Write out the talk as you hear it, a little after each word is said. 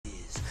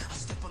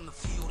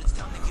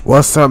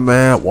What's up,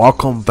 man?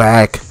 Welcome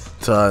back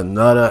to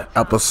another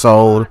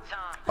episode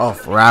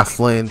of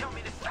Wrestling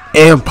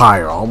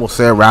Empire. I almost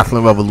said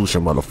Wrestling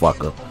Revolution,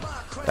 motherfucker.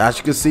 As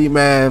you can see,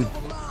 man,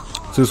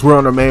 since we're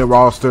on the main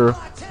roster,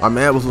 my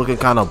man was looking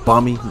kind of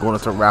bummy going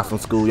into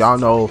wrestling school. Y'all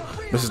know,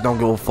 Mrs. Don't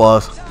give a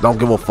fuck. Don't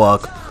give a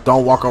fuck.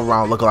 Don't walk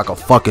around looking like a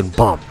fucking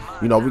bum.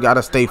 You know, we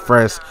gotta stay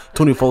fresh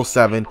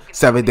 24/7,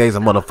 7 days a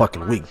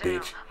motherfucking week,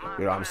 bitch.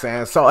 You know what I'm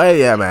saying? So,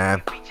 hey, yeah,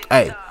 man.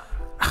 Hey.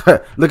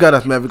 Look at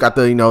us, man. We got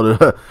the, you know,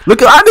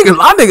 look at our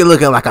nigga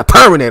looking like a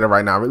Terminator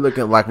right now. We're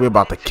looking like we're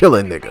about to kill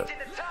a nigga.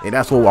 And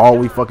that's what all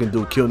we fucking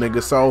do, kill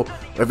niggas. So,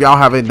 if y'all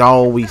haven't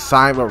known, we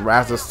signed with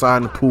Raz's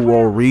son,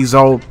 Puro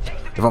Rizzo.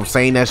 If I'm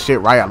saying that shit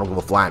right, I don't give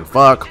a flying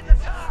fuck.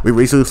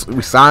 We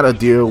signed a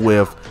deal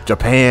with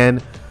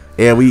Japan.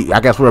 And I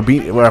guess we're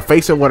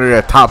facing one of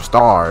their top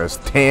stars,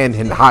 Tan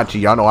and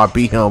Hachi. Y'all know I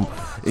beat him,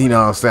 you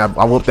know what I'm saying?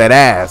 I whooped that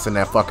ass in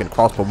that fucking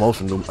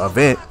cross-promotion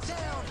event.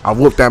 I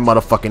whooped that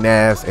motherfucking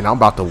ass, and I'm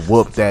about to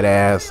whoop that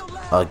ass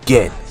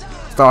again.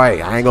 So,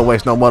 hey, I ain't gonna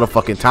waste no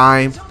motherfucking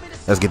time.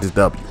 Let's get this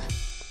W.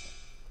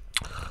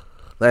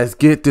 Let's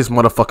get this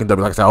motherfucking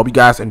W. Like I said, I hope you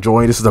guys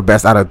enjoying. This is the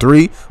best out of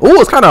 3.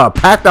 Ooh, it's kind of a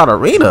packed out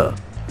arena.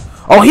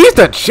 Oh, he's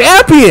the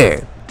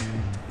champion.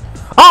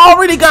 I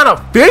already got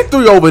a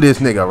victory over this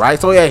nigga, right?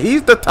 So, yeah,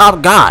 he's the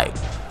top guy.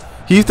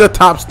 He's the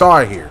top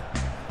star here.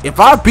 If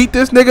I beat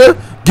this nigga,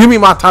 give me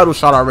my title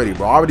shot already,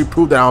 bro. I already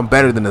proved that I'm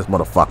better than this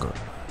motherfucker.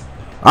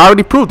 I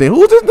already proved it.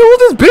 Who's this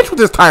bitch with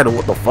this title?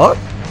 What the fuck?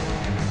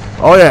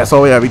 Oh yeah,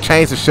 so yeah, we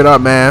changed the shit up,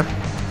 man.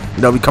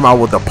 You know, we come out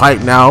with the pipe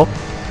now.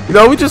 You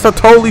know, we just a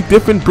totally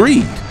different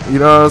breed. You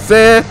know what I'm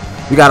saying?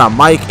 We got a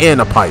mic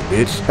and a pipe,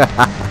 bitch.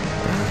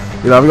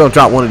 You know, we gonna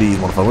drop one of these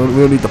motherfuckers.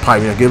 We don't need the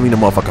pipe, you know, give me the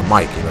motherfucking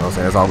mic, you know what I'm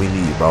saying? That's all we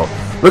need, bro.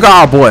 Look at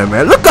our boy,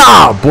 man. Look at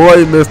our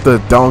boy, Mr.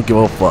 Don't Give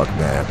a Fuck,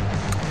 man.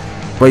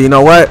 But you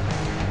know what?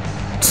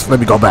 Let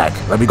me go back.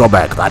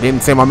 Cause I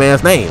didn't say my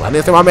man's name.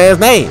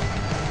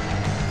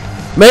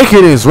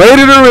 Making his way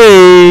to the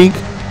ring.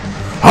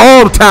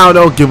 Hometown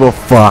don't give a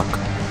fuck.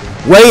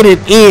 Waiting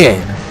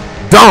in.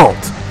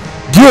 Don't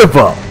give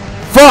a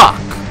fuck.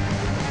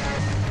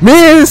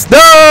 Mr.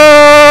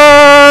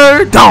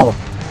 Don't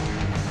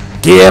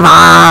give a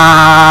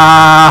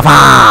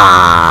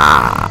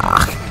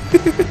fuck.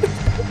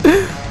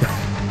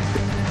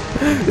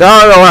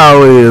 Y'all know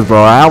how it is,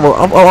 bro.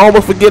 I'm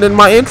almost forgetting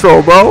my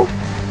intro, bro.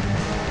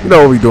 You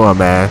know what we doing,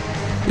 man.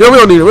 You know,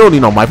 we don't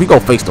need no mic. We go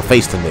face to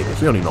face to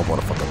niggas. We don't need no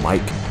motherfucking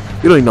mic.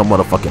 We don't need no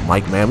motherfucking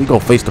mic, man. We go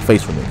face to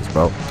face for niggas,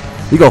 bro.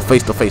 We go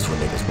face to face for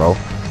niggas, bro.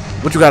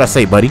 What you gotta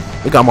say, buddy?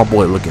 We got my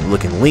boy looking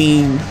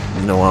lean.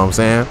 You know what I'm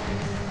saying?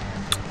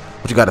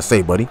 What you gotta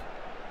say, buddy?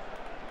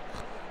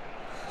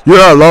 You're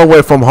a long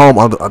way from home.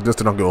 I just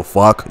don't give a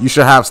fuck. You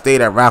should have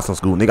stayed at wrestling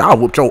school, nigga. I'll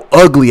whoop your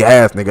ugly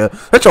ass, nigga.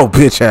 Let your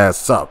bitch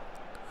ass up.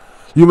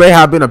 You may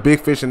have been a big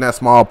fish in that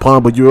small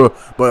pond, but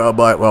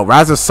well,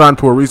 Raz's son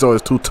Puerizo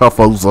is too tough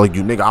for losers like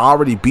you, nigga. I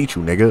already beat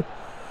you, nigga.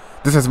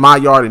 This is my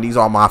yard and these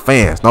are my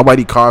fans.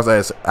 Nobody carves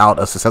us out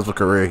a successful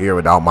career here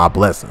without my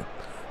blessing.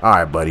 All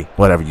right, buddy.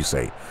 Whatever you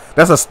say.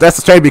 That's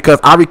a shame because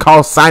I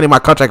recall signing my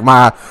contract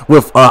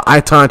with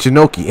Anton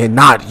Chinoki and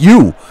not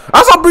you.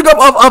 I saw bring up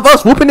of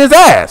us whooping his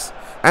ass.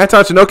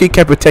 Anton Chinoki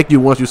can protect you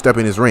once you step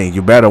in his ring.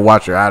 You better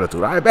watch your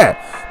attitude. All right, bet.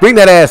 Bring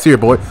that ass here,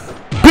 boy.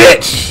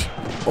 Bitch.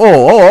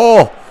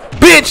 Oh.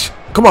 Bitch,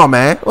 come on,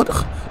 man.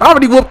 I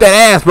already whooped that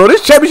ass, bro.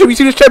 This championship, you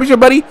see this championship,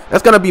 buddy?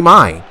 That's gonna be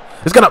mine.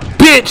 It's gonna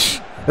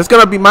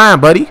be mine,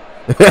 buddy.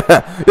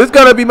 It's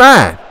gonna be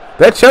mine.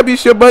 That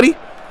championship, buddy.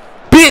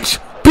 Bitch.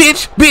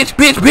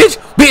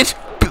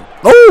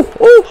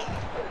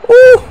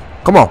 Oh.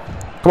 Come on.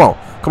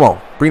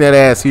 Bring that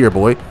ass here,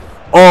 boy.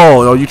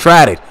 Oh, you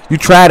tried it.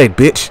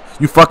 Bitch.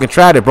 You fucking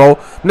tried it, bro.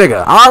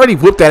 Nigga, I already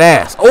whooped that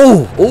ass.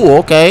 Oh,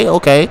 okay. Oh,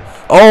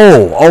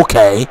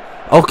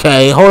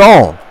 okay. Hold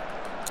on.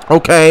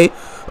 Okay.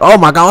 Oh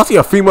my god, I see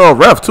a female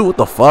ref too. What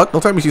the fuck?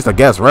 Don't tell me she's a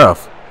guest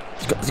ref.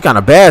 She's kind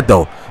of bad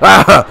though.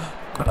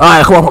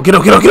 Alright, come on, get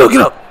up,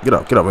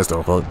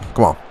 mister. Come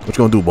on. What you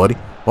gonna do, buddy?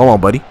 Come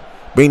on, buddy.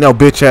 Bring that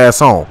bitch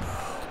ass on.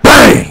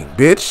 Bang,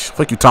 bitch.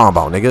 What you talking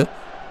about, nigga?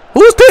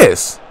 Who's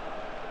this?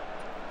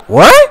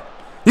 What?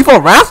 He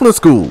from wrestling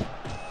school.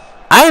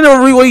 I ain't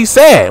never read what he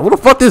said. What the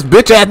fuck this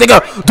bitch ass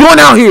nigga doing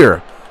out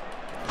here?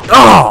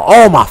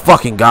 Oh my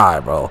fucking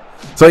god, bro.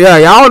 So yeah,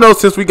 y'all know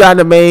since we got in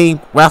the main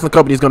wrestling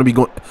company, it's gonna be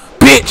going,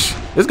 bitch.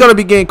 It's gonna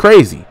be getting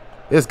crazy.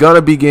 It's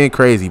gonna be getting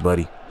crazy,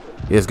 buddy.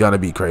 It's gonna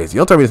be crazy.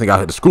 Don't tell me this thing out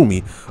here to screw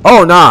me.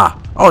 Oh nah,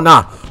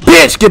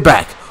 bitch, get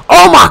back.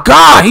 Oh my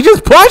god, he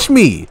just punched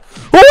me.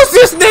 Who is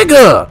this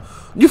nigga?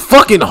 You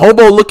fucking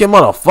hobo looking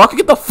motherfucker.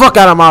 Get the fuck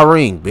out of my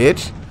ring,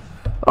 bitch.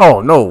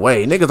 Oh no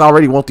way, niggas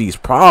already want these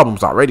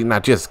problems already.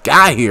 Not just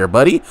guy here,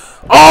 buddy.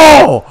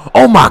 Oh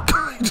my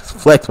god, he just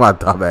flexed my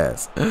dumb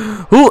ass.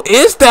 Who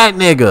is that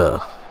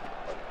nigga?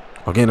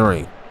 I'll get in the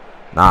ring.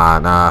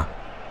 Nah.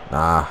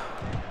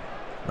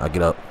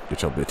 Get up.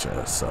 Get your bitch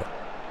ass up.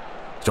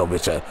 Get your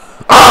bitch ass.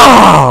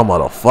 Oh,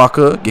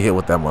 motherfucker. Get hit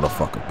with that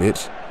motherfucker,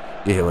 bitch.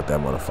 Get hit with that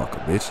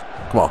motherfucker, bitch.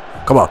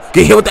 Come on.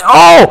 Get hit with that.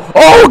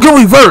 Oh, get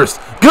reversed.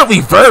 Good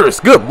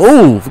reverse. Good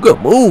move. Good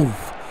move.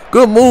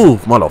 Good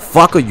move,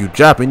 motherfucker. You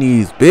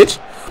Japanese bitch.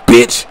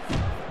 Bitch.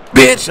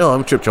 Bitch. Oh,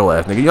 I'm trip your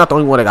ass, nigga. You're not the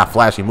only one that got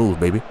flashy moves,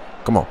 baby.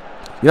 Come on.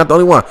 You're not the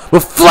only one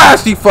with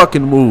flashy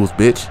fucking moves,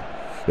 bitch.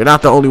 You're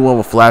not the only one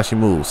with flashy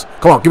moves.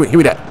 Come on, give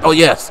me that. Oh,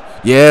 yes.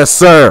 Yes,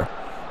 sir.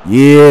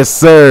 Yes,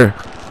 sir.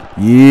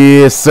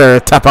 Yes, sir.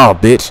 Tap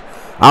out, bitch.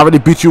 I already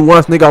beat you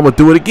once, nigga. I'm going to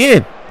do it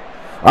again.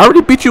 I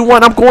already beat you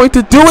once. I'm going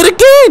to do it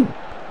again.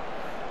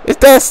 It's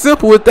that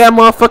simple. It's that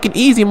motherfucking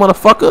easy,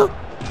 motherfucker.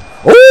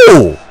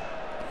 Ooh.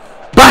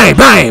 Bang,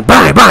 bang,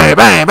 bang, bang,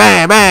 bang,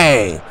 bang,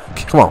 bang.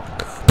 Come on.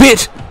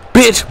 Bitch,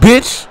 bitch,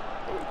 bitch.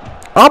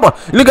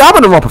 Nigga, I'm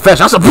in the wrong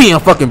profession. I should be in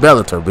fucking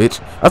Bellator, bitch.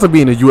 I should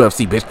be in the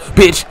UFC, bitch.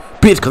 Bitch,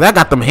 bitch, because I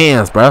got them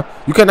hands, bro.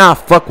 You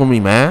cannot fuck with me,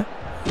 man.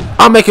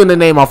 I'm making the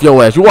name off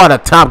your ass. You are the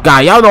top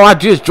guy. Y'all know I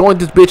just joined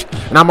this bitch,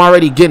 and I'm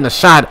already getting a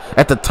shot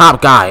at the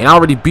top guy. And I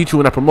already beat you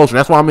in that promotion.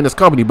 That's why I'm in this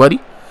company, buddy.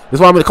 That's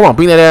why I'm in. Come on,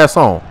 bring that ass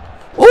on.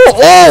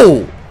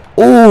 Ooh,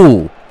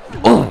 ooh,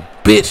 ooh.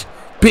 Bitch,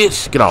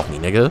 bitch. Get off me,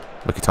 nigga.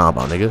 What you talking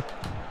about, nigga?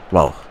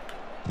 Whoa.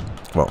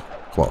 Whoa,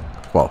 whoa,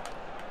 whoa,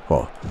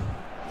 whoa.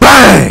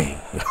 Bang!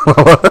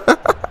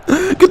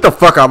 Get the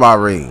fuck out of my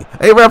ring.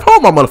 Hey, ref,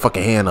 hold my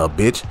motherfucking hand up,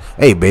 bitch.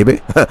 Hey,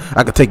 baby.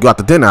 I can take you out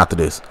to dinner after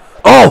this.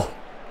 Oh!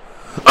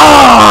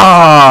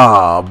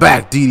 Ah!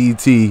 Back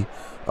DDT.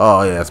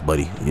 Oh, yes,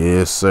 buddy.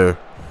 Yes, sir.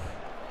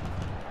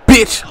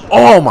 Bitch.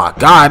 Oh, my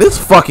God. This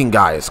fucking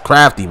guy is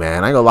crafty,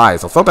 man. I ain't gonna lie.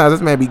 So sometimes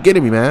this man be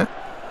getting me, man.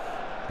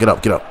 Get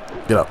up, get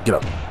up. Get up, get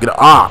up. Get up.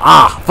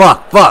 Ah,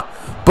 fuck, fuck.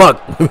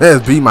 Fuck.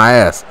 Man's beat my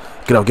ass.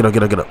 Get up, get up,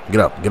 get up, get up. Get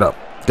up, get up.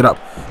 Get up.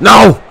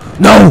 No!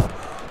 No!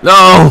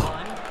 No!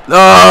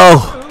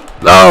 No!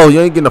 No!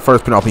 You ain't getting the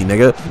first pin off me,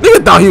 nigga.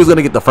 Nigga thought he was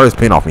gonna get the first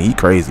pin off me. He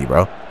crazy,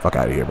 bro. Fuck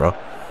out of here, bro.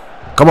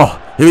 Come on.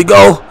 Here we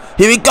go.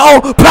 Here we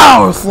go.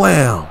 Power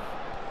slam.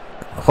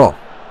 Oh.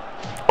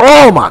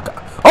 Oh my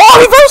God. Oh,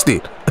 he reversed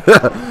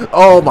it.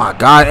 Oh my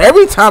God.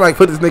 Every time I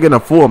put this nigga in a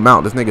full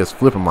mount, this nigga is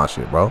flipping my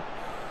shit, bro.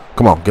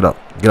 Come on. Get up.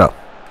 Get up.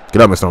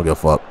 Get up, Mr. Don't give a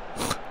fuck.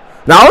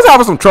 Now, I was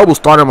having some trouble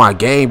starting my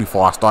game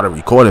before I started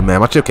recording,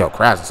 man. My chip kept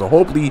crashing, so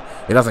hopefully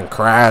it doesn't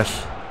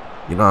crash.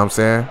 You know what I'm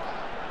saying?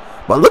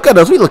 But look at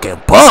us. We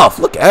looking buff.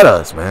 Look at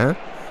us, man.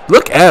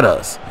 Look at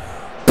us.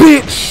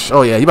 Bitch.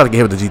 Oh, yeah. You about to get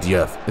hit with the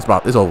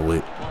DGF. It's over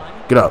with.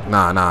 Get up.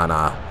 Nah, nah,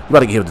 nah. You about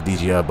to get hit with the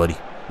DGF, buddy.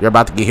 You're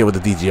about to get hit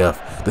with the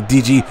DGF. The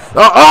DG.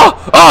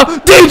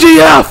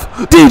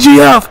 DGF.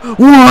 DGF.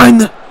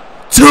 1,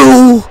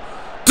 2,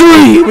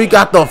 3. We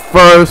got the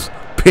first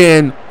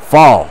pin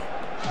fall.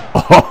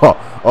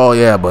 Oh,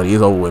 yeah, buddy.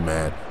 It's over with,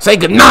 man. Say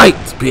goodnight,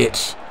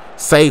 bitch.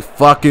 Say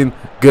fucking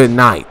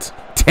goodnight.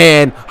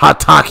 Tan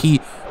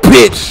Hataki,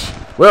 bitch.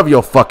 Whatever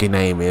your fucking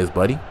name is,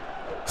 buddy.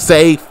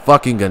 Say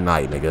fucking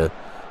goodnight, nigga.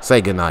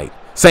 Say goodnight.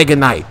 Say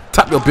goodnight.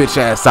 Top your bitch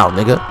ass out,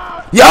 nigga.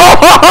 Yo!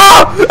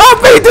 I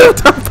made them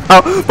top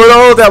out. For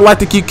those that like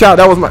to keep count,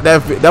 that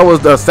was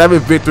the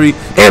 7th victory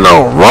in a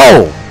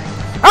row.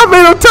 I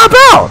made him top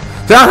out.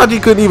 So I thought you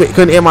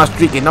couldn't end my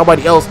streak, and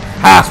nobody else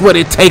has what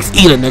it takes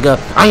either, nigga.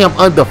 I am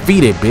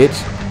undefeated, bitch.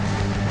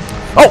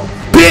 Oh,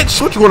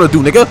 bitch, what you wanna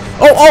do, nigga?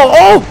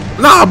 Oh,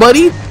 nah,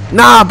 buddy.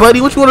 Nah,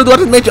 buddy, what you wanna do?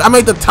 I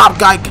made the top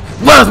guy.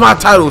 Where's my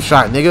title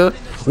shot, nigga?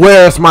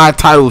 Where's my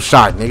title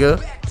shot,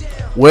 nigga?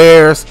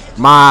 Where's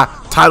my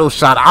title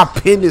shot? I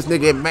pinned this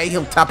nigga and made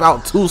him tap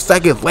out 2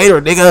 seconds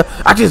later, nigga.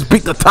 I just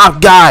beat the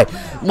top guy,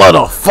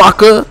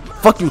 motherfucker.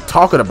 Fuck you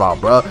talking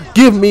about, bro?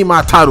 Give me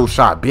my title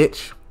shot,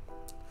 bitch.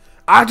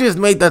 I just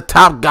made the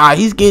top guy.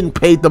 He's getting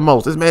paid the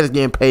most. This man is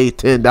getting paid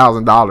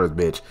 $10,000,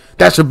 bitch.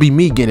 That should be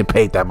me getting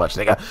paid that much,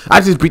 nigga. I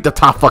just beat the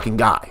top fucking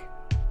guy.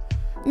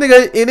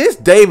 Nigga, and this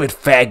David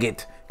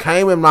faggot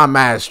came in my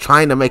match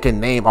trying to make a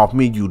name off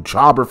me, you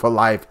jobber for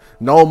life,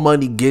 no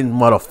money getting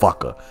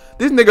motherfucker.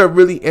 This nigga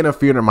really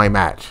interfered in my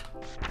match.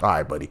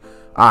 Alright, buddy.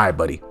 Alright,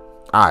 buddy.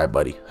 Alright,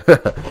 buddy.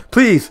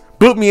 Please,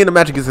 boot me in the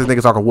match against this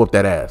nigga so I can whoop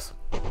that ass.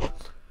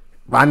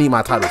 I need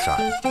my title shot.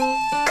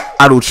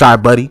 Title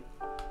shot, buddy.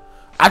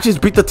 I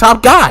just beat the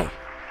top guy.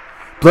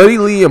 Bloody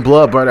Lee and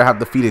Blood Brother have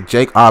defeated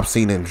Jake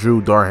Obscene and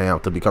Drew Durham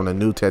to become the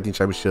new tag team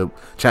championship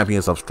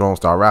champions of Strong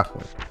Style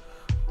Wrestling.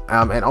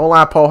 An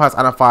online poll has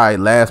identified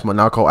Lance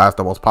Monaco as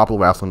the most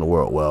popular wrestler in the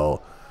world.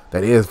 Well,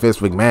 that is Vince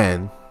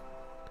McMahon,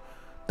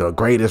 the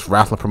greatest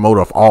wrestling promoter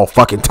of all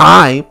fucking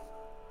time.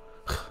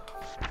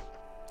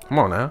 Come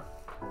on now.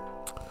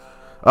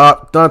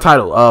 Done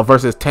title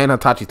versus 10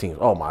 Hitachi teams.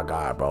 Oh my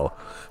God, bro.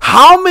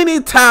 How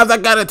many times I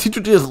gotta teach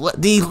you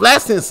these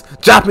lessons,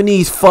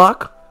 Japanese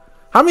fuck?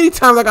 How many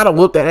times I gotta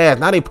whoop that ass?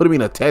 Now they put me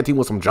in a tag team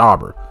with some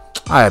jobber.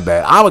 Alright,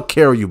 bad. I would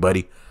carry you,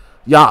 buddy.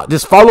 Y'all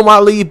just follow my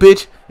lead,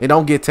 bitch, and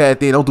don't get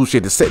tagged in. Don't do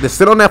shit. Just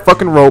sit on that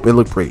fucking rope and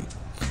look pretty.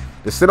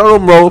 Just sit on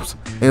them ropes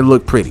and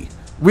look pretty.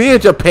 We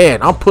in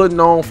Japan. I'm putting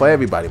on for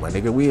everybody, my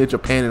nigga. We in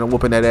Japan and I'm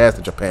whooping that ass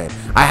in Japan.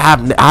 I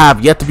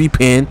have yet to be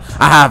pinned.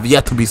 I have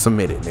yet to be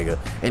submitted, nigga.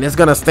 And it's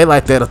gonna stay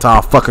like that until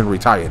I fucking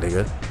retire,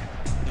 nigga.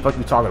 What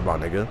you talking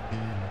about, nigga?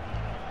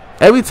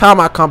 Every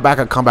time I come back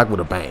with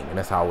a bang, and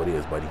that's how it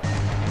is, buddy.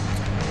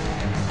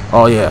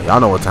 Oh yeah, y'all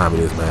know what time it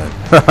is, man.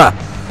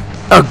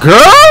 A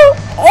girl?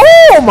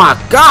 Oh my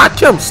God,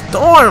 Kim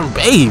Storm,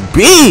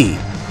 baby.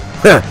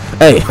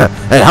 Hey,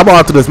 how about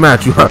after this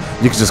match, you can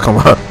just come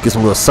get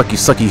some little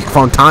sucky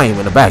fun time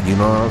in the back, you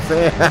know what I'm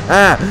saying?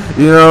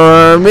 You know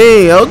what I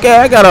mean? Okay,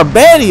 I got a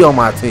baddie on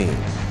my team.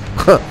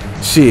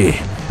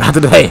 Shit. After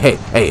the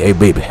hey,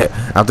 baby.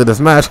 After this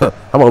match, how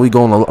about we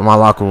go in my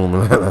locker room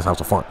and let's have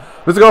some fun.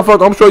 Let's go, fuck.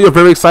 I'm sure you're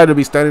very excited to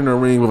be standing in the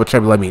ring with a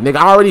champion like me, nigga.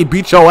 I already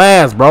beat your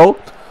ass, bro.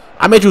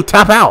 I made you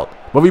tap out,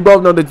 but we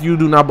both know that you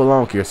do not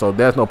belong here, so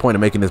there's no point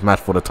in making this match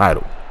for the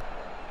title.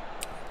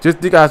 Just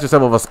disguise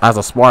yourself as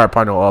a sparring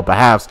partner, or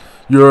perhaps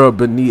you're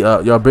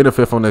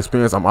benefit from the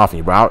experience I'm offering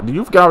you, bro. Did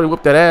you forget I already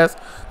whipped that ass?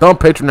 Don't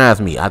patronize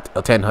me. I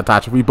attend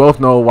Hitachi. We both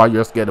know why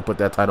you're scared to put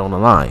that title on the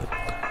line.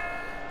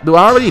 Dude,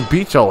 I already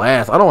beat your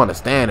ass. I don't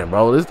understand it,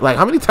 bro. This, like,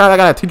 how many times I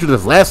gotta teach you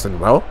this lesson,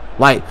 bro?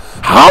 Like,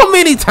 how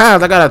many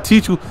times I gotta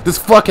teach you this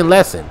fucking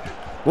lesson?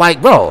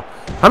 Like, bro,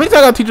 how many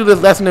times I gotta teach you this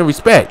lesson in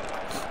respect?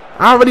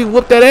 I already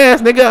whooped that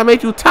ass, nigga. I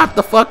made you tap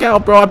the fuck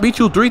out, bro. I beat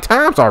you 3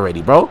 times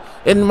already, bro.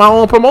 In my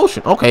own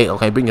promotion.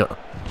 Okay, bring your...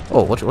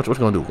 Oh, what you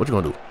gonna do? What you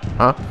gonna do?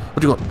 Huh?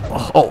 What you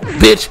gonna... Oh,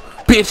 bitch.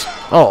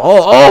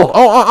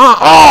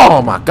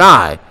 Oh, my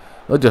God.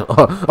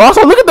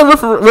 Also, look at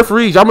the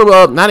referees. I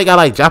remember now they got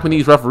like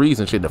Japanese referees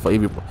and shit.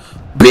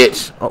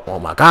 Bitch. Oh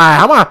my God.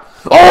 How am I?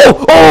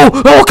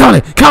 Oh, count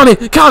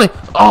it.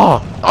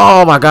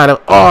 Oh my God.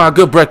 Oh,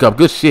 good breakup.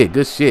 Good shit.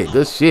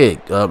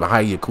 How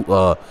you,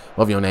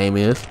 whatever your name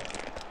is.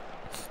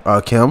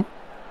 Kim.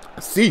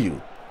 I see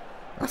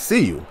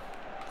you.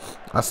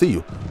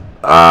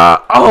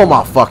 Oh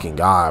my fucking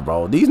God,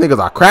 bro. These niggas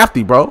are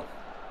crafty, bro.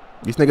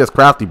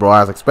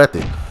 As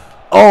expected.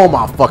 Oh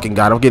my fucking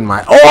God, I'm getting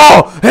my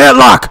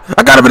headlock.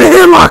 I got him in a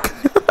headlock.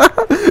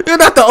 You're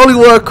not the only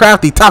one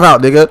crafty. Top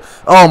out, nigga.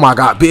 Oh my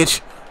God,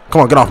 bitch.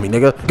 Come on, get off me,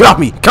 nigga. Get off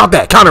me. Count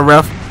that. Count it,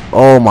 ref.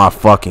 Oh my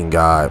fucking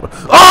God.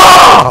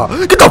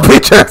 Oh, get the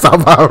bitch ass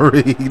out my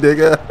ring,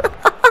 nigga.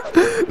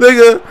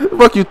 Nigga,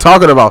 what you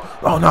talking about?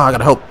 Oh no, I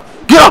gotta help.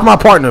 Get off my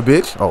partner,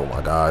 bitch. Oh my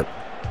God.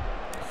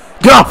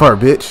 Get off her,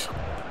 bitch.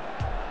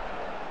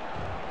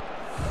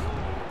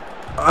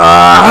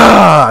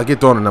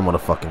 Get thrown in that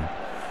motherfucking.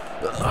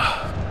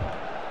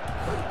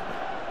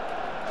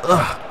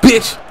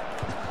 Bitch.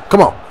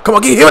 Come on,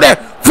 get hit with that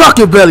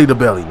fucking belly to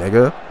belly,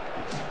 nigga.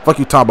 Fuck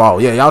you, top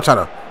ball. Yeah, y'all try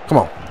to. Come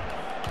on.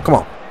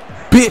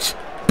 Bitch.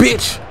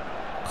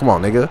 Come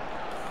on, nigga.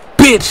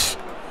 Bitch.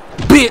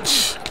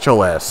 Get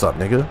your ass up,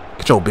 nigga.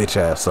 Get your bitch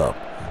ass up,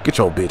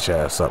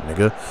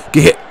 nigga.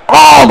 Get hit.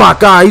 Oh my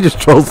God, he just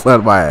troll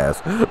slammed my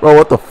ass. Bro,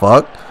 what the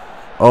fuck?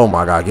 Oh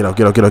my God, get up.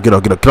 Get up,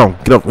 Mr.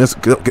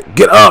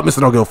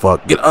 Don't give a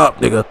fuck. Get up,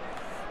 nigga.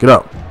 Get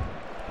up.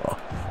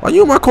 Why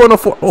you in my corner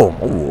for? Oh,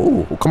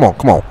 come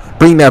on.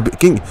 Bring that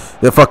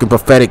fucking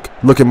pathetic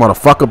looking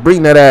motherfucker.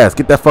 Bring that ass.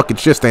 Get that fucking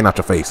shit stain out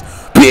your face.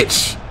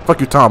 Bitch.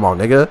 Fuck you talking about,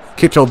 nigga.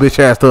 Kick your bitch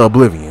ass to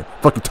oblivion.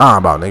 Fuck you talking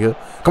about, nigga.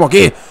 Come on,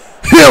 get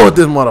here with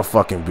this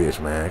motherfucking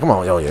bitch, man. Come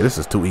on, yo, yeah, this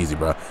is too easy,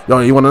 bro. Yo,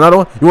 you want another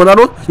one? You want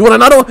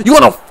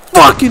a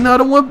fucking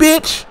another one,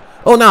 bitch?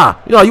 Oh nah,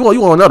 you want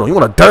another one. You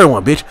want a dirty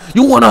one, bitch.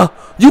 You want a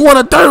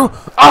dirty one.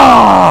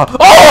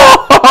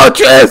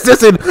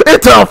 Transition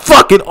into a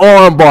fucking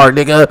armbar,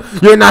 nigga.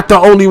 You're not the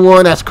only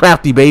one that's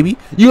crafty, baby.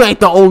 You ain't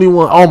the only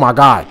one. Oh my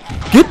God.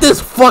 Get this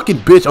fucking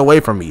bitch away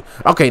from me.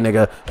 Okay,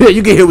 nigga. Here,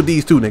 you get hit with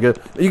these two, nigga.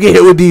 You can get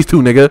hit with these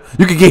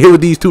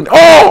two.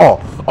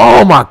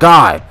 Oh my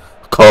God.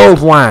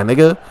 Clothesline,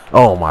 nigga.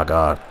 Oh my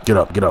God. Get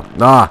up.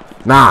 Nah.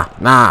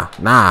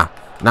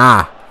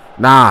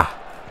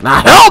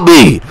 Help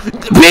me,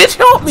 bitch.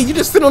 Help me. You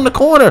just sit on the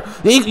corner.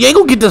 You ain't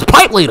gonna get this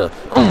pipe later.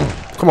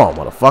 Come on,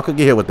 motherfucker.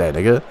 Get hit with that,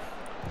 nigga.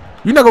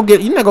 You're not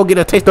gonna get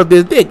a taste of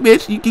this dick,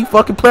 bitch. You keep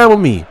fucking playing with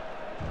me.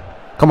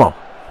 Come on.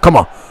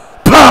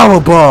 Power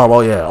bomb. Oh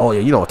yeah.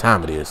 You know what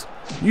time it is.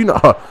 You know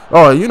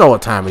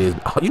what time it is.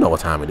 You know what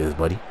time it is,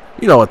 buddy.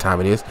 You know what time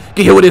it is.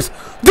 Get hit with this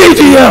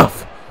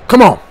DGF.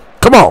 Come on.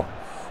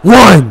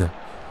 1,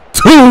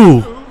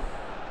 2,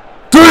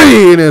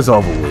 3, and it's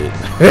over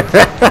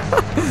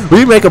with.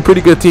 We make a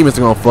pretty good team, Mr.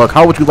 Gonna Fuck.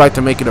 How would you like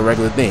to make it a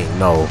regular thing?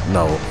 No.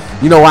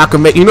 You know what I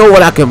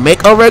can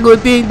make a regular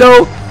thing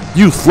though?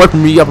 You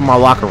flipping me up in my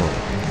locker room.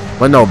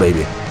 But no,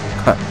 baby.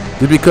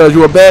 Just because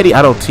you're a baddie,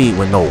 I don't team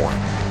with no one.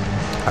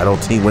 I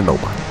don't team with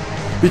nobody.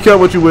 Because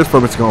what you wish for,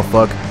 Mr. Gonna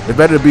Fuck. It's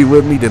better to be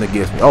with me than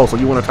against me. Oh, so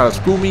you want to try to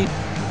screw me?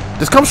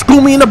 Just come screw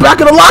me in the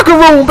back of the locker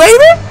room,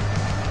 baby.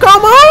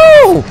 Come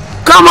on.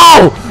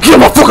 Get in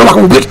my fucking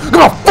locker room, bitch.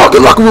 Come on,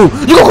 fucking locker room.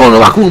 You gonna go in the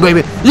locker room,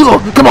 baby.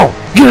 Come on.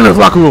 Get in this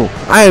locker room.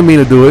 I didn't mean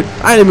to do it.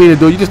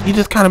 You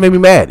just kind of made me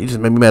mad. You just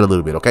made me mad a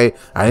little bit, okay?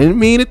 I didn't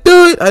mean to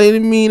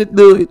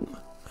do it.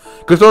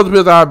 Because those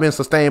bills have been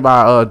sustained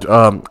by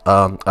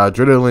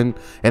adrenaline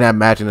in that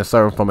match and the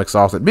suffering from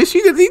exhausted. Bitch,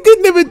 he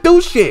didn't even do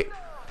shit.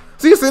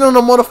 So you sitting on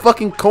the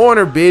motherfucking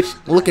corner, bitch,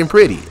 looking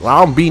pretty.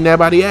 While I'm beating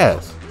everybody's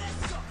ass.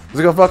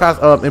 Mr. Gonna Fuck has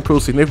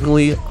improved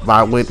significantly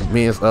by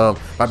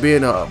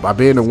being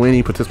a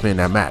winning participant in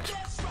that match.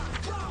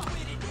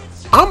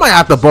 I might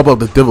have to bump up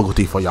the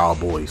difficulty for y'all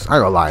boys. I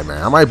ain't gonna lie,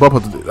 man. I might bump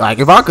up like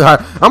if I could.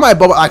 I might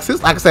bump like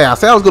since like I said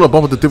I was gonna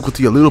bump up the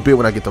difficulty a little bit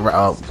when I get to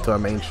the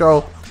main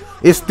show.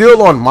 It's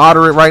still on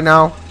moderate right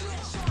now.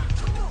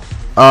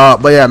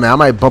 But yeah, man, I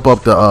might bump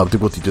up the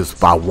difficulty just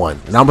by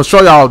 1, and I'm gonna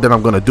show y'all that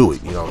I'm gonna do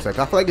it. You know what I'm saying?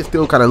 I feel like it's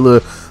still kind of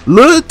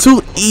little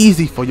too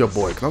easy for your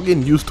boy, cause I'm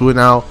getting used to it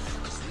now.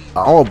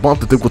 I'll bump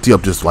the difficulty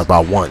up just like by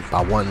one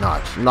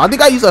notch. You know, I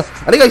think I used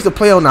to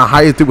play on the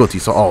highest difficulty.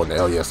 So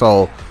hell yeah.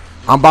 So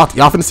I'm about to,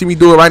 y'all finna see me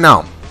do it right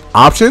now.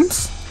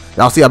 Options.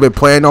 Y'all see I've been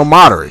playing on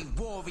moderate.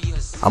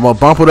 I'm gonna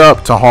bump it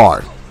up to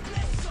hard.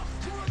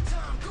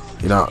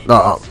 You know,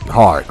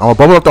 hard. I'm gonna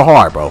bump it up to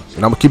hard, bro. And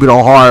I'm gonna keep it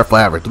on hard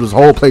forever through this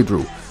whole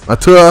playthrough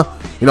until,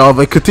 you know, if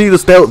it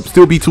continues to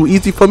still be too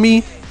easy for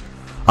me,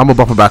 I'm gonna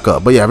bump it back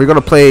up. But yeah, we're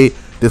gonna play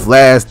this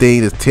last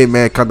thing, this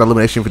 10-man countdown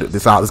elimination for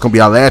this out. It's gonna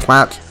be our last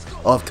match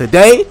of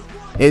today.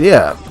 And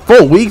yeah,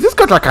 4 weeks. This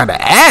contract kind of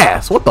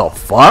ass. What the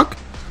fuck?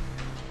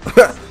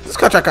 This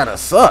contract kind of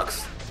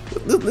sucks.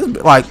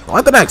 Like,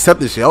 why did I accept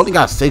this shit? I only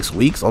got 6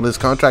 weeks on this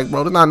contract,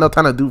 bro. There's not enough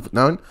time to do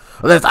nothing.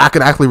 Unless I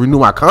can actually renew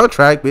my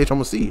contract, bitch. I'm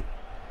gonna see.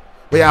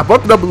 But yeah, I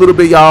bumped it up a little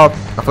bit, y'all.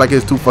 I feel like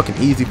it's too fucking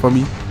easy for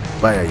me.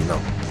 But yeah, you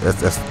know,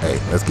 let's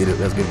get it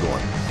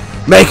going.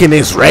 Making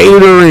this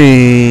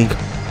Raidering.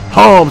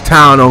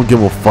 Hometown don't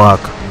give a fuck.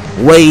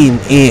 Waiting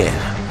in.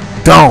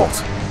 Don't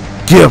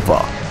give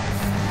a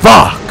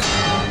fuck.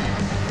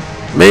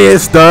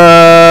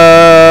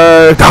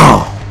 Mr.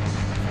 Don't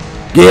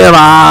give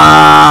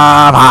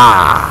a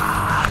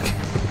fuck.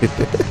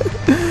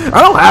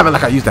 I don't have it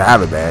like I used to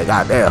have it, man.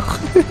 Goddamn.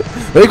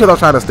 Maybe because I'm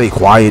trying to stay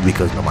quiet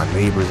because, you know, my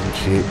neighbors and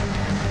shit.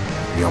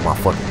 You know, my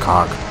fucking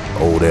cock.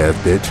 Old ass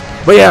bitch.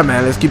 But yeah,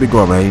 man, let's keep it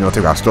going, man. You know,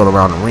 take our stroll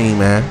around the ring,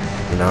 man.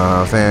 You know what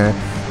I'm saying?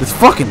 This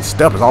fucking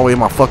step is always in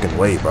my fucking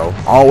way, bro.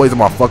 Always in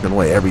my fucking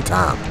way every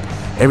time.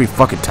 Every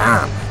fucking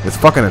time. This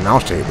fucking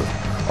announce chamber.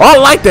 Oh, I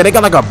like that. They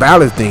got like a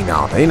balance thing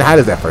now. They didn't have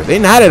it at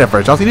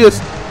first. Y'all see this?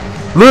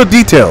 Little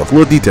details.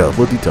 But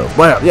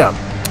yeah,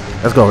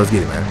 let's go. Let's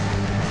get it, man.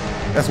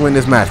 Let's win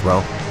this match,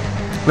 bro.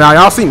 Now,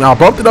 y'all see me. I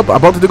bumped it up. I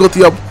bumped the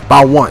difficulty up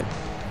by 1.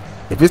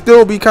 If it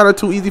still be kind of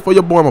too easy for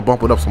your boy, I'm going to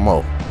bump it up some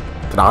more.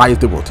 To the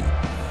highest difficulty.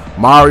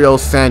 Mario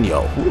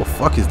Sanyo. Who the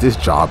fuck is this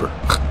jobber?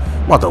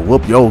 I'm about to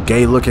whoop your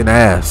gay looking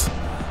ass.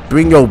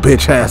 Bring your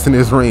bitch ass in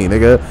this ring,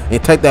 nigga.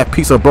 And take that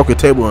piece of broken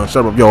table and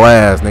shove up your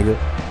ass, nigga.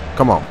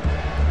 Come on.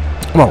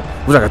 Come on.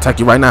 Wish I could attack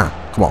you right now.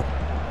 Come on.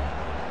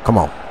 Come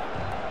on.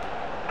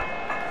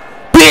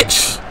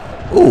 Bitch.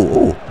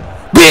 Ooh.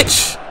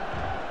 Bitch.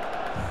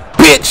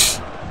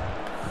 Bitch.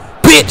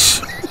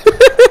 Bitch.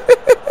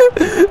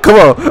 Come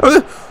on.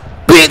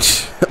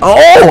 Bitch.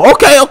 Oh,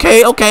 okay.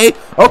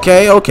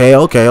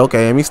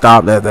 Let me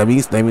stop that. Let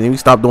me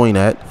stop doing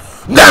that.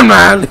 Damn,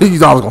 man.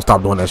 He's always gonna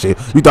stop doing that shit.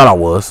 You thought I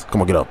was.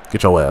 Come on, get up.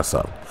 Get your ass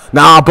up.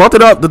 Now, I bumped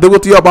it up, the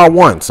difficulty up by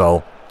 1,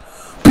 so.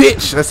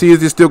 Bitch. Let's see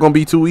if it's still gonna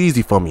be too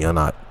easy for me or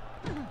not.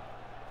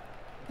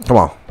 Come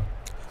on.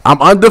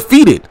 I'm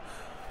undefeated.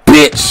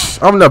 Bitch.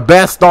 I'm the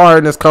best star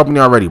in this company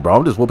already, bro.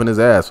 I'm just whooping his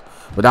ass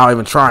without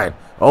even trying.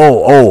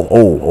 Oh,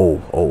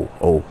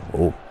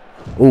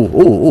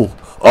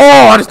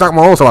 I just knocked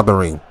my own self out the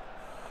ring.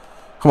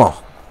 Come on.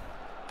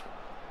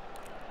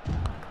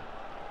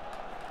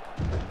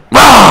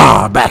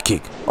 Ah, back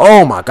kick.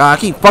 Oh my god,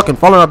 I keep fucking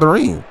falling out the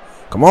ring.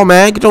 Come on,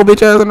 man. Get your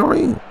bitch ass in the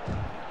ring.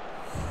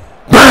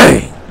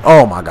 Bang.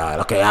 Oh my god.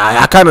 Okay,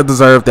 I kind of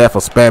deserve that for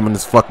spamming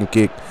this fucking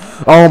kick.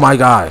 Oh my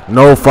god.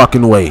 No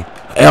fucking way.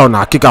 Hell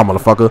nah. Kick out,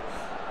 motherfucker.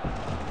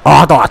 Oh,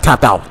 I thought I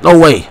tapped out. No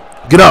way.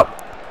 Get up.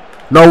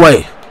 No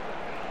way.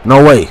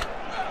 No way.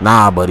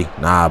 Nah, buddy.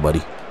 Nah,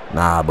 buddy.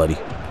 Nah, buddy.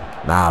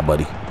 Nah,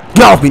 buddy.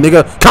 Get off me,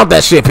 nigga. Count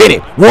that shit. Hit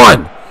it.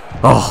 1.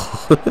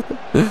 Oh.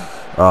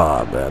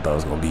 Oh, man. I thought it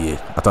was going to be it.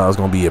 I thought it was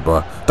going to be it, bro.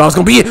 I thought it was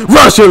going to be it.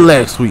 Rush your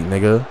leg, sweet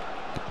nigga.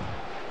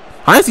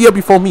 I ain't see you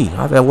before me.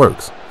 How that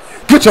works.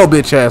 Get your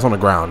bitch ass on the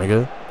ground,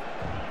 nigga.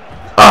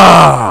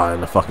 Ah,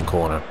 in the fucking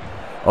corner.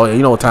 Oh, yeah,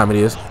 you know what time it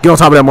is. Get on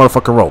top of that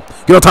motherfucking rope.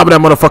 Get on top of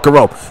that motherfucking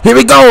rope. Here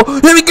we go.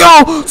 Here we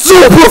go.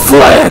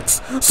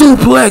 Superflex.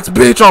 Suplex,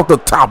 bitch, off the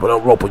top of the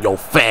rope of your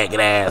faggot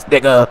ass,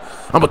 nigga.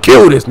 I'm gonna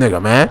kill this nigga,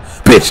 man.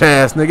 Bitch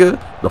ass, nigga.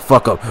 The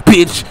fuck up.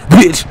 Bitch,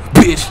 bitch,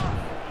 bitch,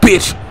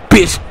 bitch,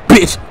 bitch,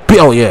 bitch, bitch.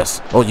 Oh, yes.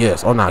 Oh,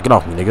 yes. Oh, nah. Get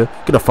off me, nigga.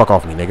 Get the fuck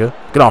off me, nigga.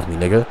 Get off me,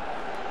 nigga.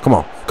 Come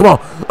on. Come on.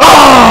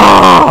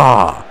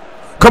 Ah!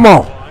 Come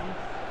on.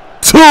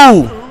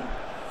 2,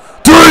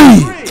 3.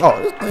 Oh,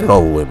 it's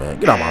over with, man.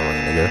 Get out my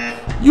ring,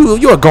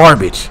 nigga. You're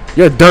garbage.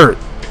 You're dirt.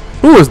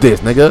 Who is this,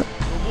 nigga?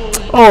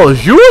 Oh,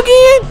 is you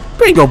again?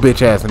 Bring your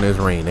bitch ass in this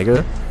ring,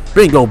 nigga.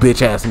 Bring your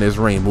bitch ass in this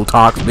ring,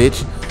 Mutox,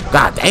 bitch.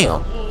 God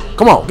damn.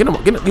 Come on, get him.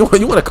 Get him. You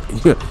wanna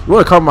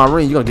cover my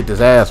ring? You gonna get this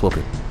ass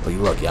whooping? Oh, you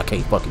lucky. I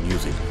can't fucking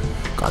use it.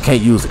 I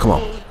can't use it. Come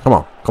on. Come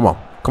on. Come on.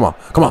 Come on.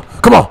 Come on.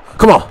 Come on.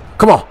 Come on.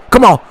 Come on.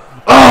 Come on.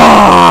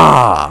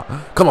 Ah!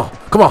 Come on.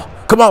 Come on.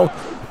 Come on.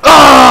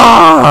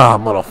 Ah!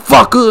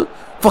 Motherfucker.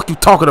 Fuck you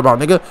talking about,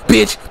 nigga?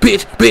 Bitch,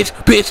 bitch, bitch,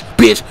 bitch,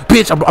 bitch,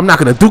 bitch. I'm not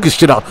gonna duke his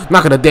shit out. I'm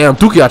not gonna damn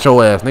duke out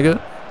your ass,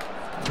 nigga.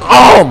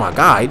 Oh my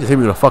god, he just hit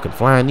me with a fucking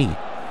flying knee.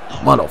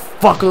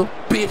 motherfucker,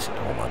 bitch.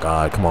 Oh my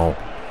God, come on,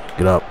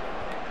 get up,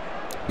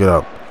 get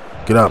up,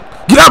 get up,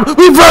 get up.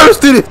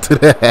 Reversed it to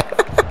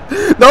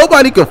that.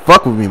 Nobody can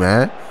fuck with me,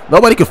 man.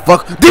 Nobody can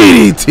fuck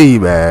DDT,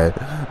 man.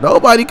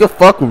 Nobody can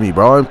fuck with me,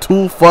 bro. I'm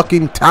too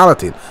fucking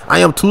talented. I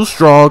am too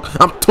strong.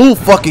 I'm too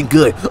fucking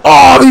good.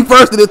 Oh, he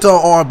reversed it into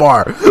an arm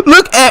bar.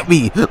 Look at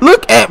me.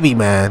 Look at me,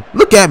 man.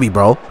 Look at me,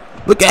 bro.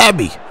 Look at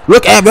me.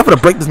 Look at me. I'm gonna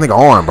break this nigga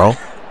arm, bro.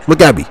 Look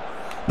at me.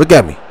 Look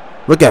at me.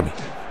 Look at me.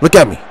 Look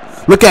at me.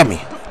 Look at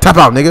me. Tap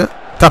out, nigga.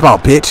 Tap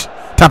out, bitch.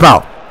 Tap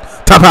out.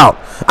 Tap out.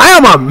 I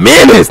am a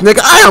menace,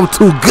 nigga. I am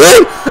too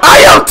good. I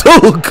am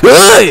too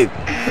good.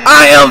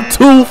 I am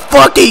too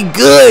fucking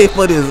good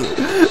for this.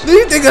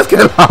 These niggas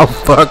cannot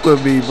fuck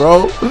with me,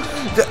 bro.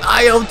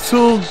 I am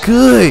too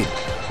good.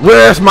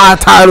 Where's my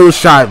title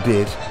shot,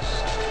 bitch?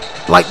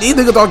 Like, these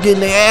niggas are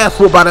getting their ass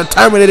whooped by the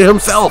Terminator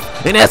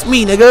himself. And that's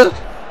me, nigga.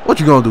 What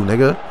you gonna do,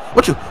 nigga?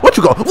 What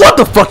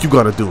the fuck you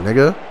gonna do,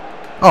 nigga?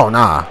 Oh,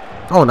 nah.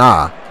 Oh,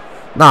 nah.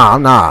 Nah,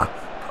 I'm nah.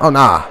 Oh,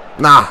 nah.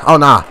 Nah. Oh,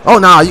 nah. Oh,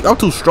 nah. I'm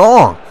too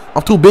strong.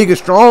 I'm too big and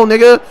strong,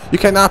 nigga. You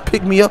cannot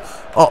pick me up.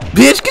 Oh,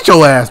 bitch, get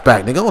your ass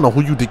back, nigga. I don't know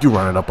who you think you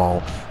running up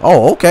on.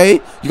 Oh, okay.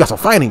 You got some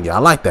fighting, yeah. I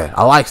like that.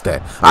 I likes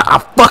that. I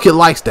fucking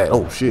likes that.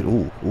 Oh, shit.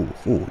 Ooh,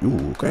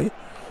 okay.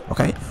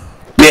 Okay.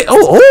 Bitch.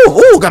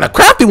 Oh, got a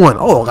crafty one.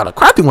 Oh, got a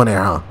crafty one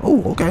there, huh?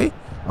 Oh, okay.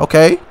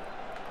 Okay.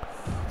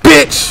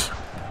 Bitch.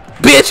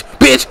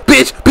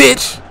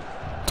 Bitch.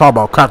 Talk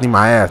about crafting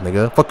my ass,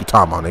 nigga. Fuck you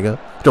talking about, nigga.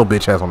 Get your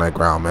bitch ass on that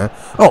ground, man.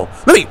 Oh,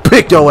 let me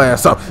pick your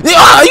ass up. You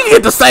can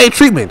get the same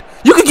treatment.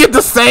 You can get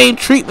the same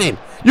treatment.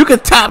 You can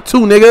tap two,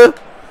 nigga.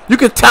 You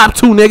can tap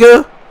two,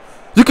 nigga.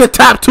 You can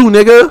tap two,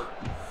 nigga.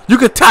 You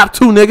can tap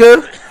two,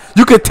 nigga.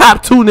 You can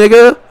tap two,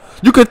 nigga.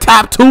 You can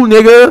tap two,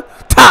 nigga.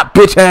 Tap,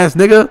 bitch ass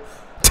nigga.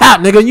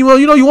 Tap, nigga. You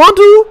know you want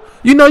to?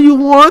 You know you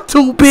want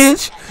to,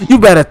 bitch. You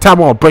better tap. I'm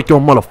gonna break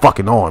your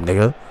motherfucking arm,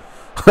 nigga.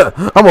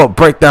 I'm gonna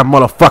break that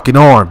motherfucking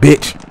arm,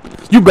 bitch.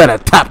 You better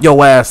tap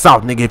your ass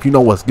out, nigga, if you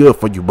know what's good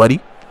for you, buddy.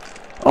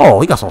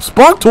 Oh, he got some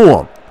spunk to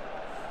him.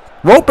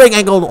 Rope break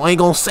ain't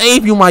gonna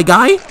save you, my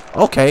guy.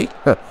 Okay.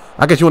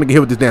 I guess you wanna get hit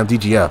with this damn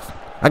DGF.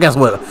 I guess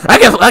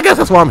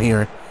that's what I'm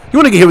hearing. You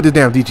wanna get hit with this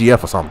damn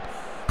DGF or something.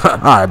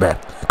 Alright, man.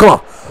 Come on.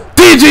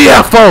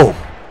 DGFO!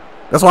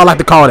 That's what I like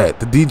to call that.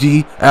 The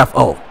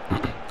DGFO.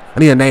 I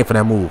need a name for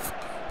that move.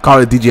 Call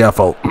it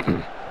DGFO.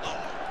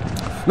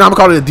 Now I'm gonna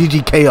call it a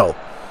DGKO.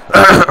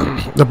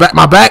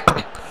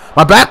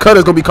 My back cutter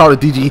is gonna be called a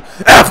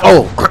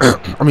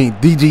DGFO. I mean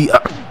DG.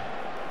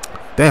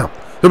 Damn,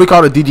 it'll be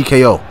called a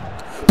DGKO.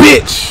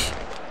 Bitch,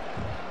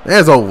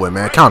 that's over with,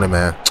 man. Count it,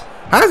 man.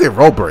 How does it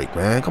roll break,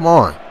 man? Come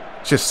on,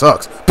 shit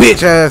sucks.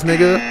 Bitch ass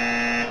nigga.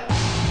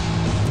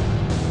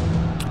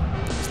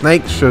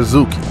 Snake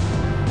Shizuki.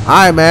 All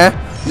right, man.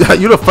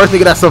 You the first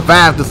nigga that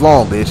survived this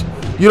long, bitch.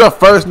 You the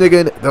first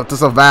nigga to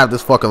survive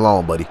this fucking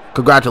long, buddy.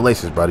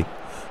 Congratulations, buddy.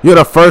 You're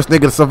the first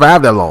nigga to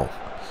survive that long.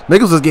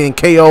 Niggas was getting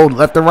KO'd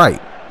left and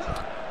right.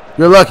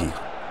 You're lucky.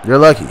 You're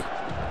lucky.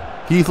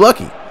 He's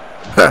lucky.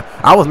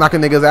 I was knocking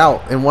niggas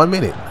out in 1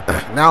 minute.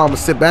 Now I'm gonna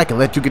sit back and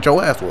let you get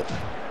your ass whooped.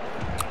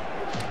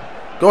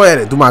 Go ahead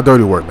and do my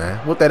dirty work, man.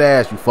 Whoop that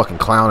ass, you fucking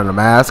clown in a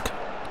mask.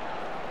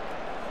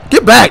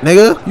 Get back,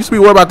 nigga. You should be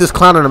worried about this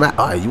clown in a mask.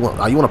 Alright, you want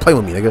to play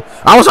with me, nigga?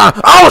 I was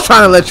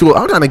trying to let you.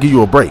 I was trying to give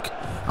you a break.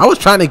 I was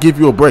trying to give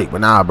you a break,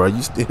 but nah, bro.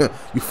 You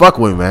fuck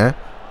with me, man.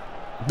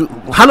 Dude,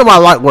 how do my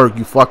light work?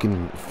 You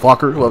fucking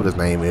fucker, whoever his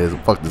name is.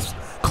 Fuck this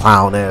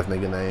clown ass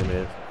nigga name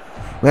is.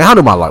 Man, how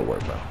do my light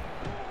work, bro?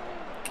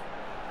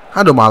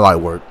 How do my light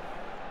work?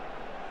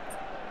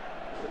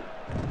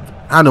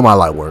 How do my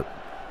light work?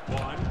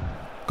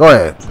 Go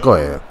ahead. Go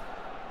ahead.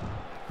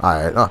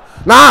 Alright.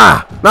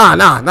 Nah.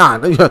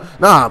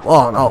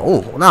 Oh, no.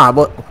 Oh, nah,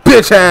 but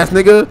bitch ass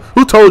nigga.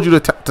 Who told you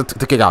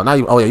to kick out? Now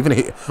you. Oh, yeah. Even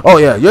hit. Oh,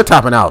 yeah. You're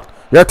tapping out.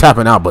 You're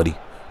tapping out, buddy.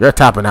 You're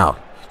tapping out.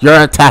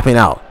 You're tapping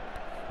out.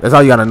 That's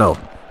all you gotta know.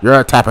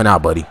 You're tapping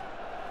out, buddy.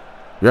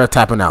 You're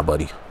tapping out,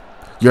 buddy.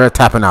 You're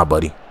tapping out,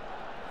 buddy.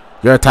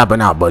 You're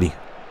tapping out, buddy.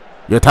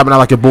 You're tapping out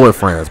like your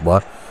boyfriends,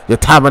 boy. You're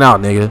tapping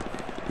out, nigga.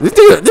 This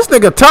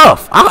nigga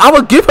tough. I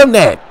would give him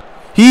that.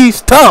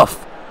 He's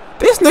tough.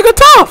 This nigga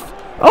tough.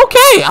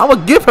 Okay, I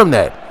would give him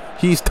that.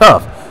 He's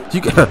tough.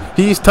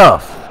 He's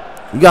tough.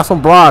 You got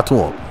some broad to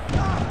him.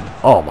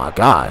 Oh my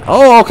God.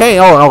 Oh, okay.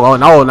 Oh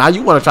no. Now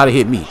you want to try to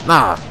hit me?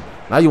 Nah.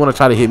 Now you want to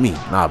try to hit me?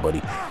 Nah,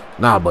 buddy.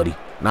 Nah, buddy.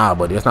 Nah,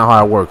 buddy. That's not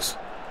how it works.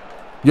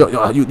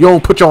 You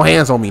don't put your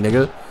hands on me,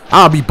 nigga.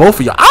 I'll be both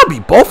of y'all. I'll be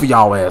both of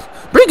y'all ass.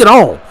 Bring it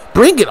on.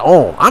 Bring it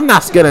on. I'm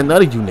not scared of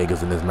none of you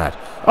niggas in this match.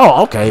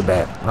 Oh, okay,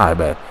 bad. All right,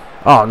 bad.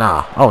 Oh,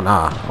 nah. Oh,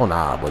 nah. Oh,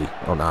 nah, buddy.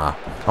 Oh, nah.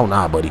 Oh,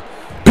 nah, buddy.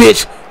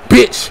 Bitch.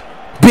 Bitch.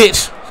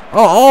 Bitch.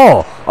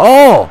 Oh.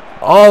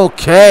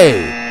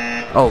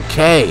 Okay.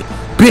 Okay.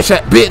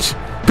 Bitch. Bitch.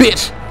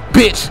 Bitch.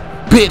 Bitch.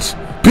 Bitch.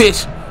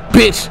 Bitch.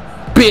 Bitch.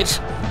 Bitch.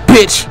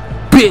 Bitch.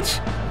 Bitch.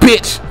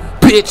 Bitch.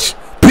 Bitch.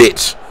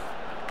 Bitch.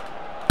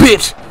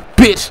 Bitch.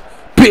 Bitch.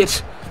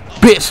 Bitch.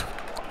 Bitch.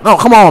 No,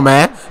 come on,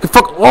 man.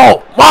 Fuck.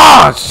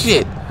 Oh,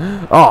 shit.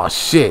 Oh,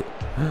 shit.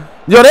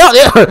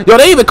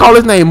 They even call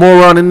his name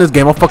Moron in this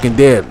game. I'm fucking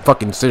dead.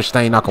 Fucking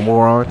Stain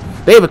Nakamura.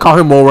 They even call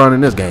him Moron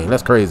in this game.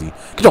 That's crazy.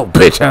 Get your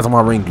bitch ass on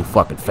my ring, you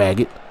fucking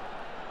faggot.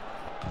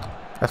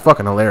 That's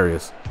fucking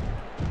hilarious.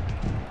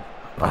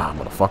 Ah,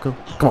 motherfucker.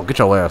 Come on, get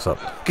your ass up.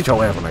 Get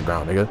your ass on that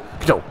ground, nigga.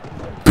 Get your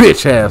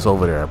bitch ass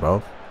over there,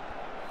 bro.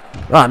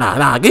 Ah,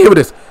 nah. Get hit with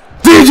this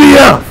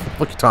DGF.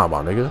 What you talking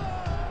about, nigga?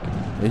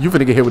 And you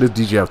finna get hit with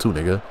this DGF too,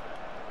 nigga.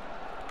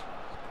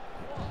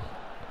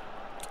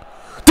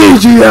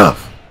 DGF.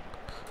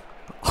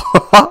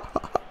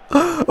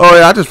 Oh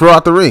yeah, I just rolled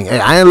out the ring. Hey,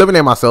 I ain't living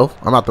there myself.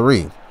 I'm out the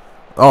ring.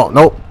 Oh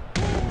nope.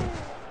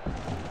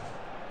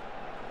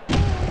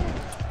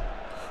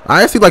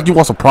 I see like you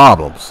want some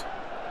problems.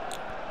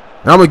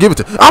 And I'm gonna give it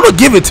to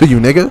you,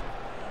 nigga.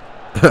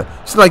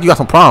 Seems like you got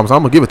some problems.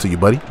 I'm gonna give it to you,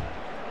 buddy.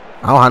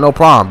 I don't have no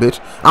problem, bitch.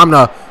 I'm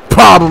the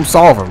problem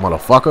solver,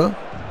 motherfucker.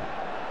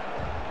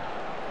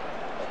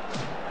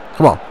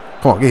 Come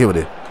on, get hit with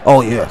it.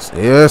 Oh yes,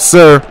 yes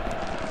sir,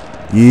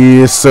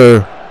 yes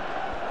sir,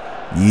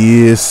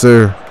 yes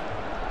sir,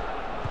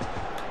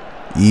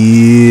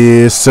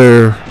 yes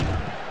sir,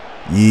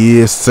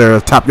 yes sir.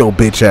 Top your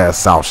bitch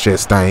ass out, shit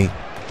stain.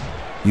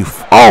 You.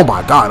 Oh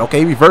my god.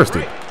 Okay, reversed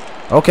it.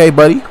 Okay,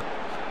 buddy.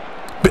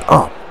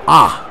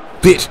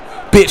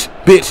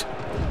 Bitch.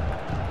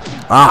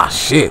 Ah,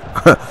 shit.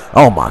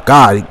 Oh my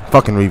god, he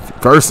fucking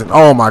reversing.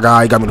 Oh my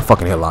god, he got me in the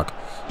fucking headlock.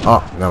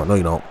 Oh no,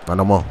 you don't. Not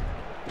no more.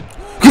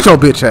 Get your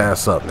bitch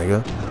ass up,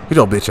 nigga. Get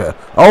your bitch ass.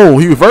 Oh,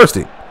 he reversed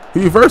it.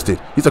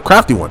 He's a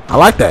crafty one. I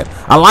like that.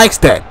 I likes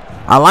that.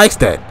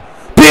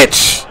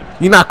 Bitch,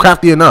 you're not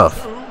crafty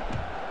enough.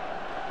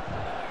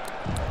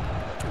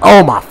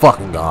 Oh my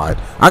fucking god.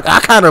 I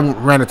kind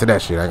of ran into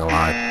that shit, I ain't gonna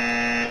lie.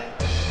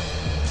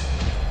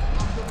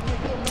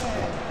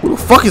 Who the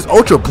fuck is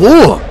Ultra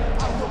Bull?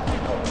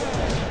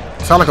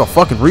 Sound like a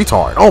fucking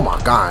retard. Oh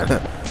my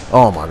god.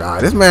 Oh my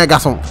god. This man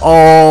got some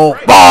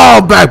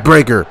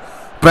backbreaker.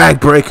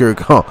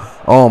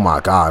 Oh my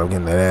god. I'm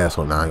getting that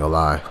asshole now, I ain't gonna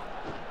lie.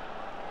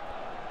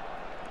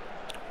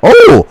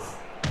 Oh!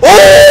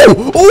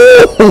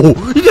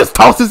 He just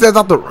tossed his ass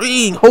out the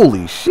ring.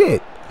 Holy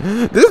shit.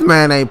 This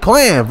man ain't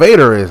playing.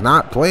 Vader is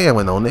not playing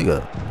with no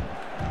nigga.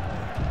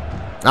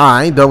 Nah,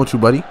 I ain't done with you,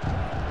 buddy.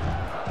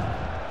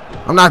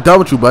 I'm not done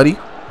with you, buddy.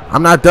 I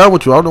don't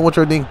know what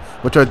you're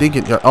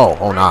thinking.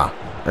 Oh, nah.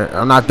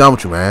 I'm not done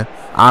with you, man.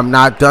 I'm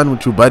not done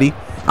with you, buddy.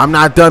 I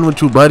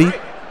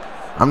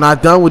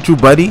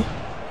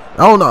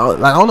don't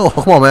know.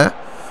 Come on, man.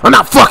 I'm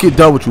not fucking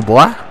done with you,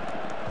 boy.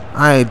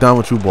 I ain't done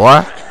with you,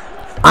 boy.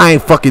 I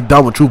ain't fucking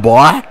done with you,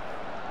 boy.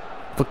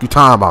 Fuck you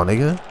talking about,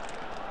 nigga?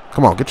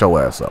 Come on, get your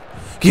ass up.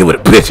 Get with a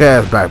bitch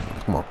ass back.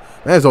 Come on.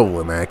 That's over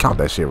with, man. Count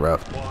that shit,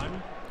 ref.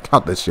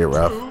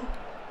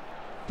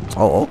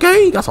 Oh,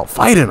 okay. You got some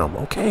fight in him.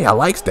 Okay, I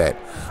likes that.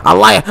 I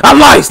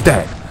likes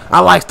that. I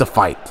likes the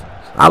fight.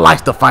 I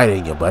likes the fight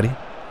in you, buddy.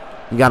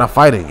 You got a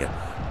fight in you.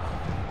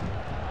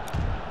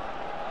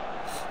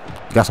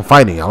 You got some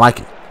fight in you. I like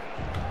it.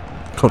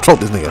 Come choke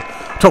this nigga.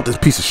 Choke this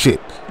piece of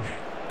shit.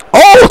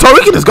 Oh,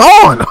 Tariq is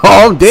gone.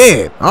 Oh, I'm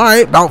dead. All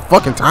right, about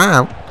fucking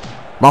time.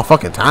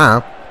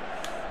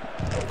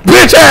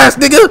 Bitch ass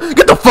nigga,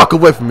 get the fuck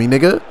away from me,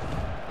 nigga.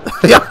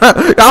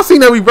 Y'all seen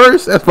that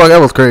reverse? That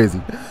was crazy.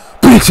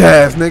 Bitch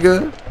ass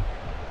nigga.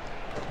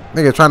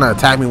 Nigga trying to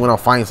attack me when I'm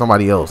fighting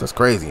somebody else. That's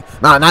crazy.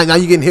 Now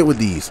you getting hit with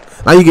these.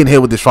 Now you getting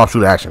hit with this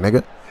sharpshooter action,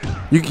 nigga.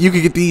 You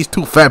can get these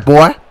too, fat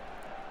boy.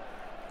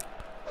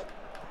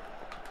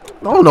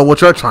 I don't know what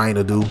you're trying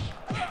to do.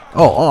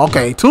 Oh,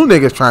 okay. Two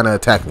niggas trying to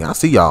attack me. I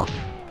see y'all.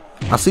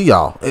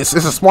 It's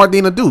a smart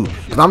thing to do.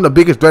 Because I'm the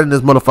biggest threat in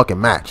this motherfucking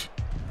match.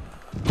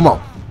 Come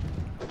on.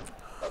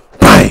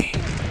 Bang.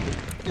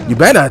 You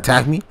better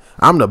attack me.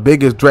 I'm the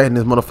biggest threat in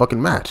this motherfucking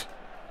match.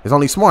 It's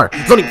only smart.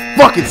 It's only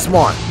fucking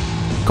smart.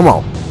 Come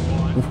on.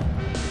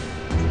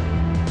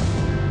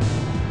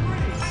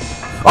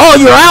 Oh,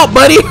 you're out,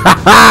 buddy.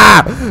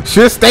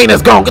 Shit stain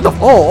is gone. Get the.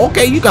 Oh,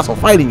 okay. You got some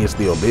fight in you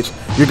still, bitch.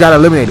 You got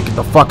eliminated. Get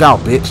the fuck out,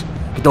 bitch.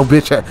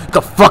 Get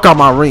the fuck out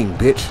my ring,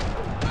 bitch.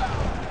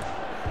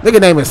 Nigga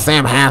name is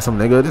Sam Handsome,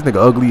 nigga. This nigga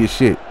ugly as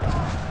shit.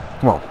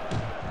 Come on.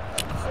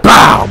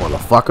 Bow,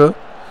 motherfucker.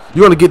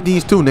 You wanna get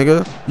these too,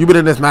 nigga. You been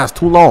in this match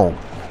too long.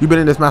 You been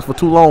in this match for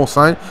too long,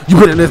 son.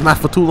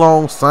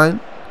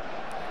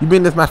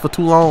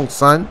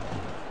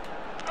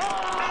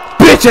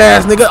 Bitch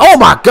ass nigga. Oh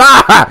my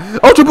god.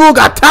 Ultra Bull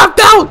got tapped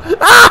out.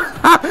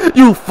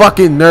 You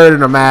fucking nerd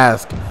in a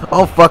mask.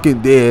 I'm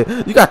fucking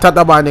dead. You got tapped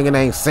out by a nigga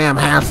named Sam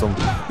Handsome.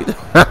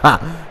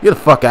 Get the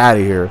fuck out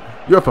of here.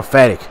 You're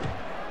pathetic.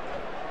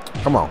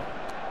 Come on.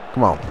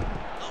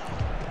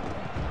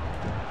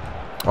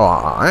 Oh,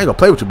 I ain't gonna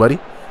play with you, buddy. You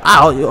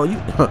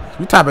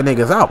typing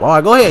niggas out. All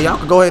right, go ahead. Y'all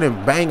can go ahead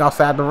and bang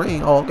outside the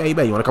ring. Oh, okay, you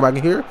bet. You wanna come back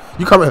in here?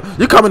 You coming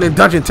in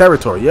dungeon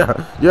territory.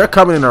 Yeah, you're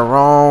coming in the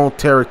wrong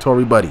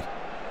territory, buddy.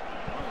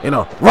 In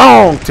the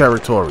wrong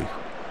territory.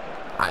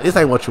 This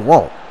ain't what you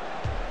want.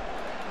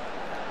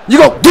 You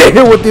gonna get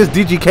hit with this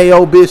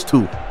DGKO bitch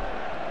too.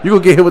 You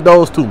gonna get hit with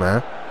those too,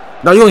 man.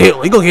 No, you gonna get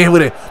hit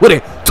with it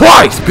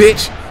twice,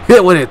 bitch.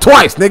 Hit with it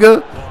twice,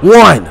 nigga.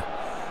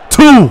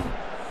 2,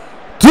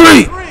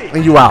 3,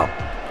 and you out.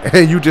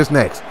 And you just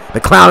next. The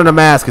clown in the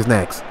mask is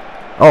next.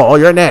 Oh,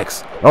 you're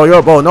next. Oh,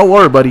 no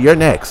worry, buddy. You're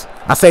next.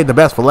 I saved the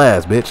best for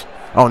last, bitch.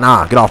 Oh,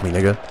 nah. Get off me,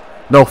 nigga.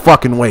 No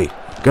fucking way.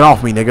 Get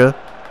off me, nigga.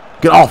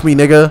 Get off me,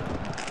 nigga.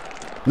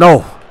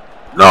 No.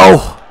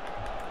 No.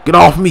 Get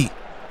off me.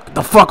 Get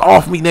the fuck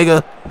off me,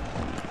 nigga.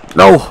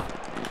 No.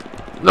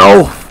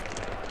 No.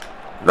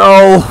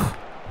 No.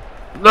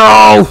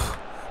 No.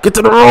 Get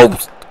to the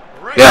ropes.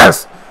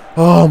 Yes.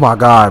 Oh, my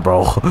God,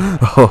 bro.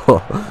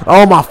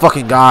 Oh, my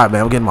fucking God,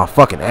 man. I'm getting my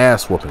fucking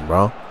ass whooping,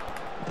 bro.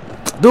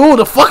 Dude,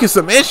 the fucking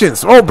submission.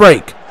 Slow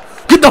break.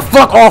 Get the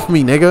fuck off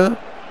me, nigga.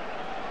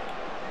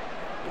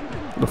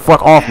 The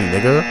fuck off me,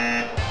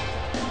 nigga.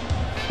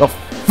 The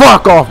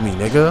fuck off me,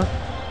 nigga.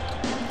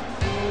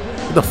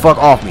 Get the fuck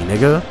off me,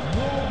 nigga.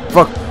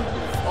 Fuck.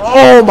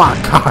 Oh my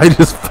God, I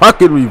just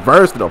fucking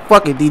reversed the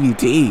fucking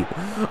DDT.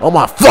 Oh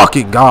my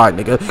fucking God,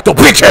 nigga. Get the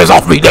bitch ass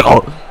off me,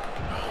 nigga.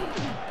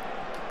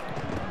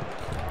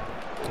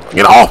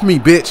 Get off me,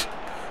 bitch.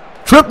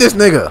 Trip this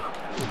nigga.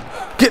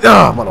 Get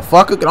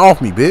motherfucker. Get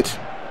off me, bitch.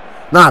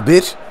 Nah,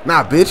 bitch.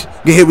 Nah, bitch.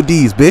 Get hit with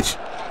these, bitch.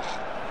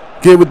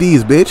 Get hit with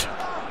these, bitch.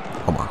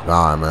 Oh my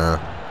God, man.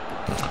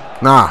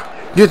 Nah.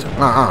 Get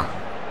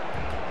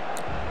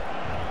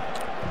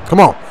Come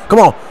on. Come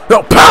on.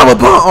 Yo, power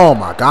bomb. Oh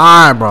my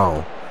God,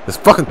 bro. This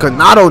fucking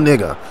Canado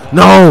nigga.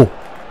 No.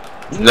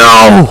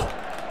 No.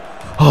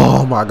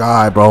 Oh my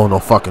God, bro. No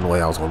fucking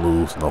way I was gonna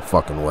lose. No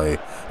fucking way.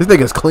 This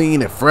nigga's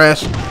clean and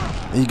fresh.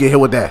 And you get hit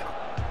with that.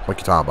 What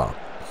you talking about?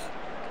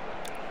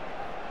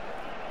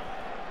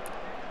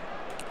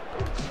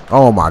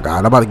 Oh my God.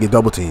 I'm about to get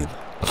double teamed.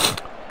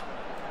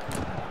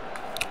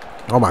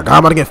 Oh my God. I'm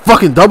about to get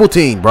fucking double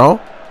teamed, bro.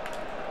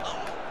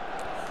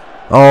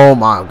 Oh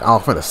my. I'm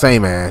finna say,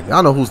 man.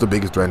 Y'all know who's the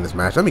biggest threat in this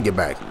match. Let me get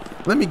back.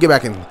 Let me get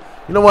back in.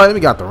 You know what? Let me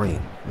get out the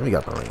ring. Let me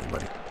get out the ring,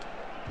 buddy.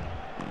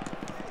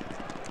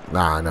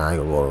 Nah, I ain't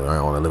gonna go. I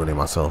don't want to eliminate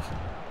myself.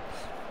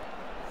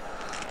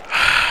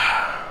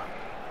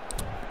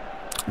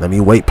 Let me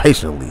wait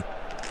patiently.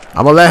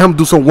 I'm gonna let him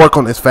do some work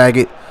on this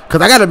faggot.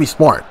 Cause I gotta be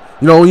smart.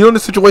 You're in the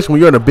situation when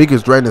you're in the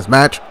biggest threat in this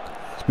match.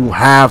 You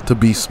have to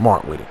be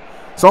smart with it.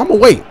 So I'm gonna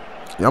wait.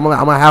 I'm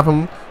gonna have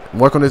him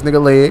work on this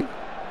nigga leg.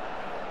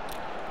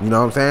 You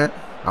know what I'm saying?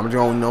 I'm just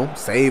gonna,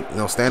 save,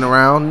 stand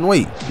around and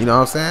wait. You know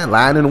what I'm saying?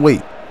 Line and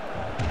wait.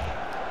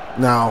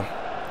 Now,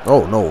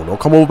 oh no, don't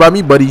come over by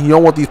me, buddy. You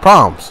don't want these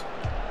problems.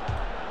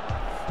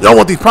 You don't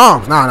want these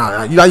problems.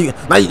 Nah.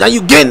 Now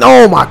you getting.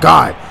 Oh my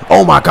God.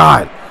 Oh my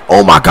God.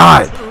 Oh my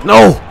God.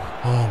 No.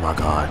 Oh my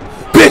God.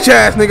 Bitch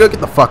ass nigga. Get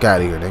the fuck out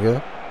of here,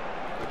 nigga.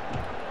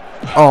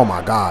 Oh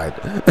my God.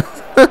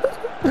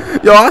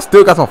 Yo, I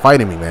still got some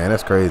fight in me, man.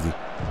 That's crazy.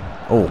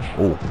 Oh.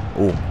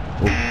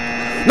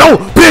 No,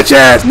 bitch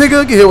ass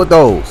nigga. Get hit with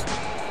those.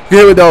 Get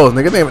hit with those,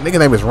 nigga. Nigga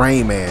name is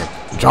Rain Man.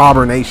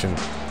 Jobber Nation.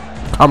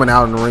 Coming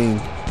out in the ring.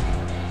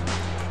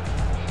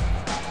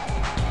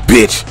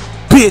 Bitch.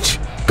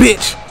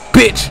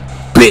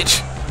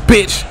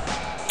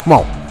 Come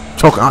on.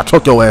 I'll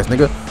choke your ass,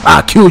 nigga.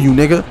 I'll kill you,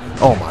 nigga.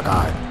 Oh my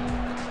God.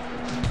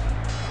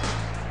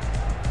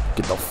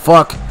 Get the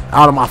fuck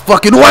out of my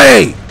fucking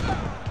way.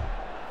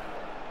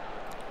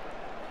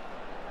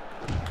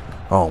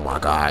 Oh my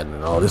God.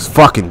 No, this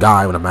fucking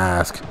guy with a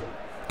mask.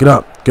 Get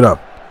up.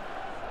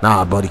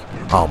 Nah, buddy.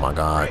 Oh my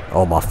God.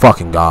 Oh my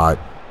fucking God.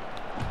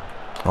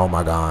 Oh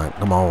my God.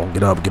 Come on.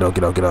 Get up. Get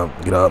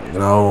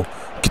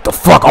the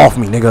fuck off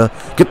me, nigga.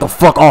 Get the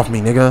fuck off me,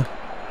 nigga.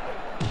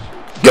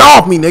 Get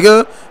off me,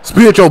 nigga.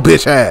 Spirit your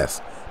bitch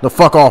ass. The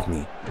fuck off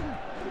me.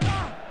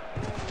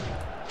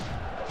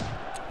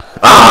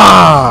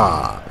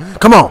 Ah!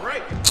 Come on.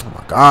 Oh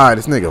my God.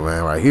 This nigga,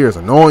 man, right here is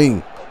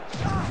annoying.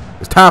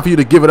 It's time for you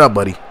to give it up,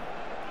 buddy.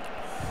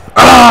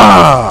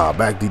 Ah!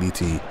 Back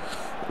DDT.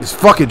 This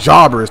fucking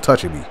jobber is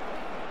touching me.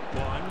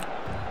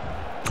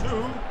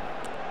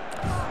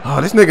 Oh,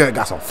 this nigga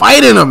got some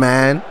fight in him,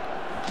 man.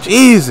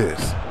 Jesus.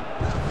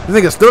 This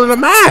nigga still in the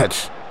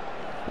match.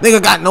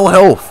 Nigga got no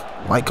health.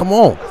 Like, come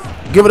on.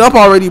 Give it up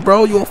already,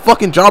 bro. You a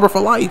fucking jobber for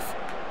life.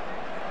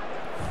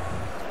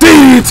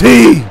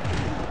 DDT.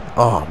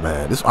 Oh,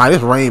 man. This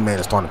Rain Man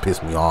is starting to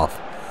piss me off.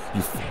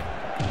 You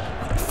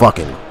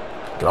fucking.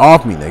 Get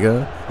off me,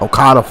 nigga.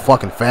 Okada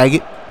fucking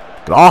faggot.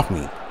 Get off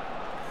me.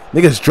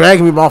 Niggas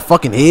dragging me by my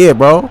fucking head,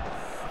 bro.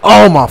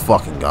 Oh, my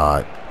fucking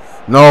God.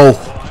 No.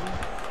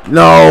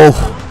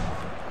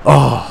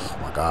 Oh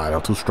my God,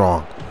 I'm too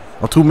strong.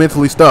 I'm too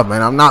mentally stuffed,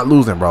 man. I'm not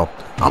losing, bro.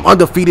 I'm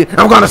undefeated.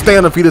 I'm gonna stay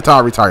undefeated till I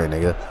retire,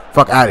 nigga.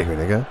 Fuck out of here,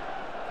 nigga.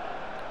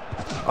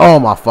 Oh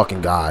my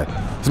fucking God.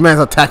 This man's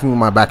attacking me when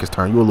my back is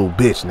turned. You a little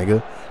bitch,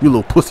 nigga. You a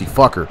little pussy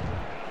fucker.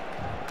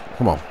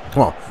 Come on.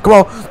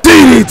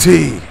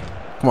 DDT.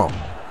 Come on.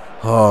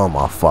 Oh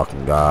my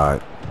fucking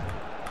God.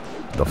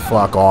 Get the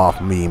fuck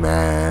off me,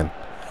 man.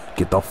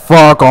 Get the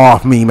fuck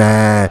off me,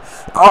 man.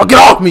 Oh, get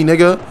off me,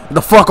 nigga. Get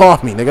the fuck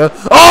off me, nigga.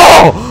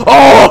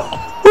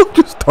 Oh!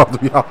 Just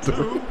tossed me out the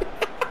ring.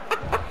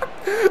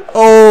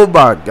 Oh,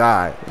 my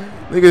God.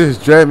 Nigga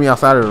just dragged me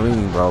outside of the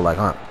ring, bro. Like,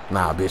 huh?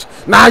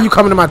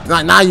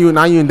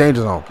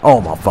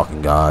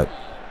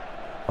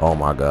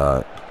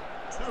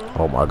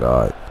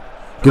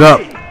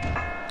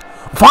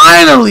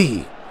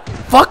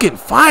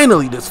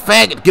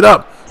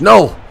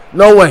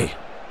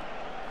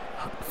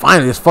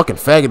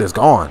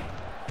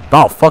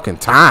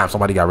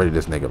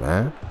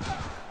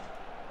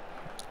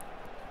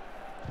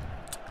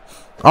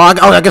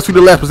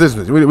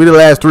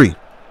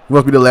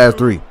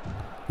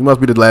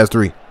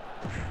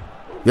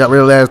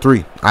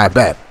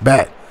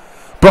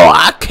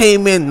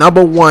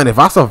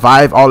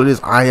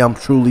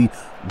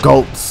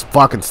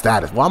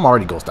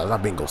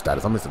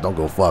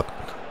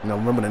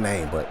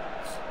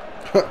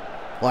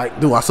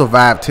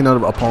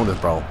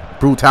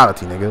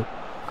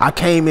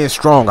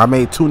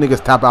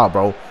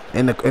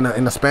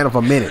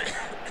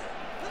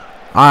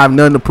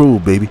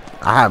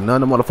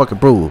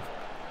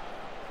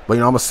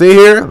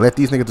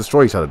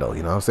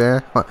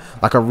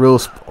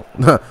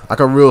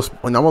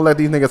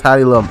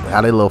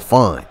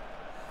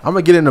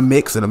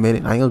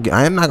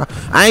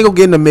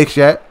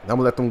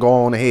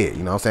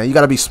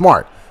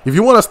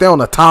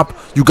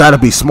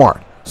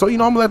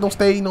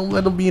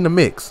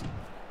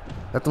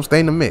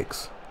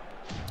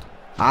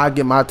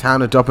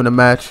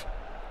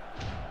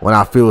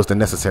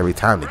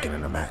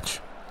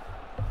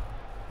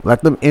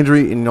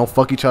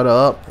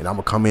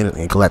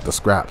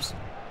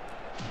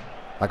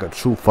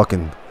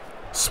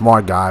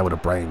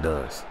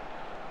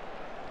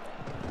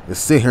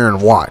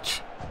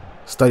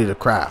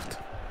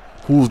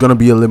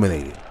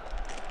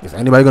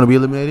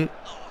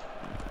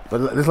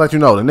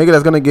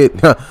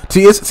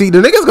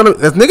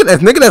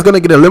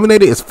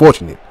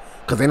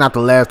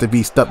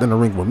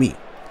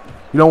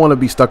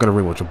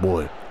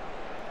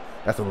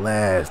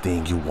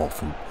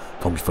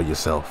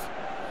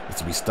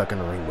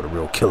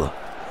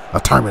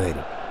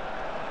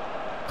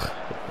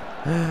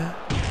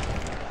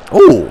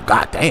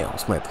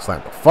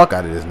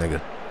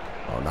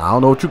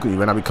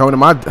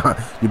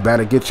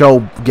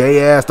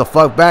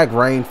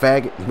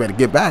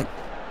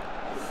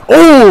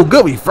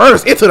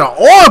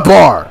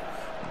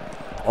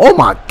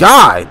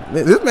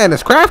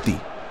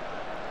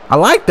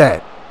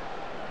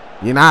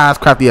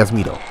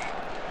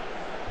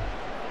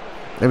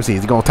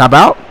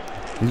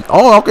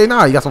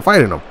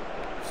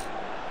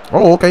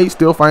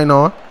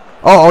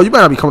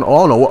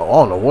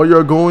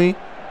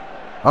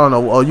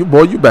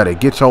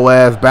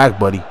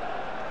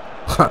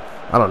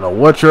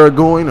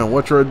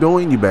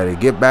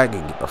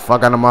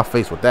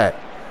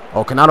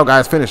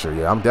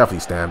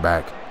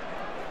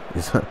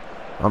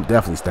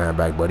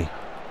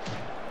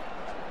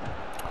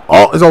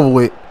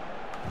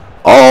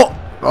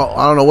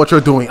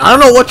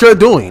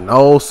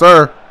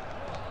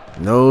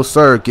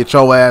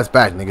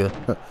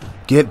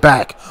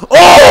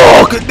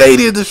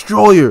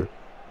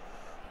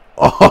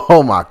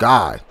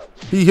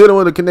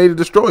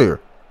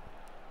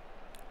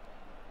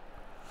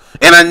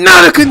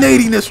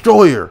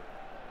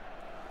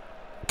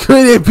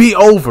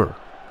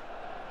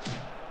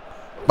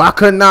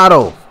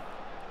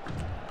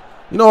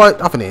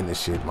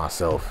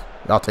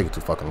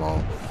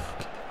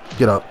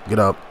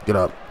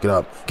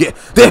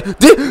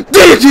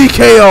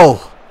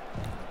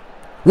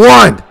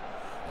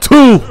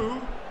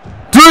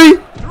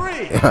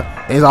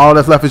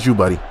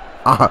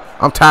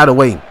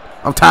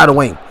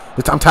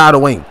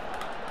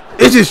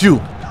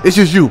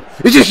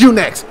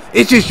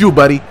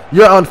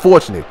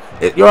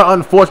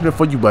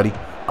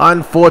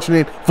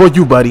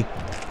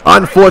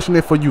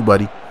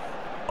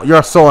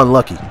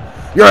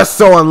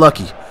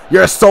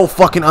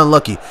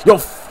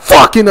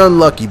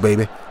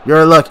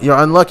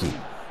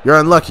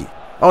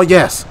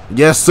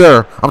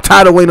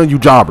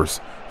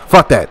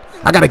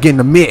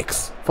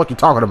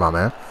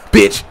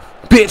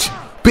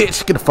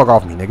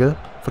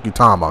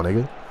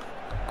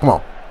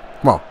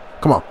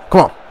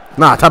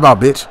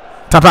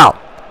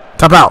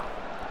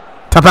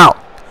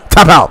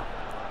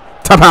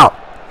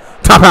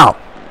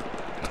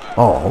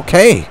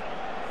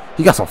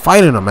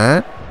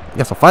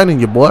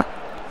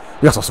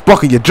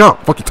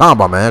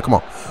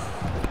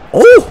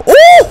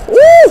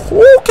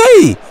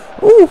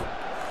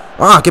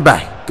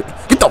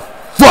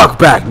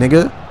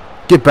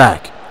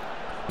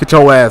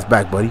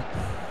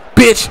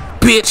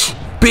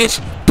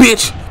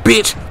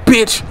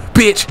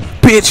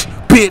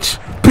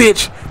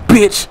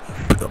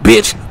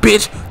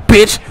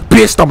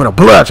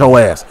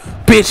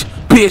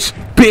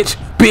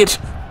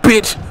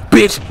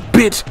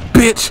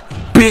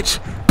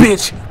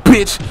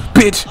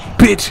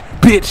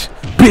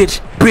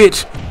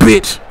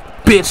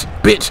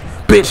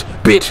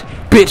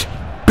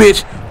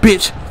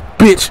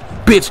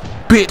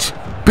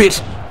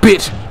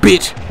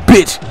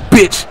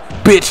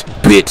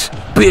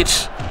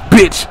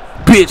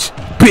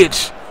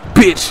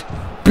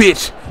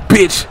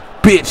 bitch,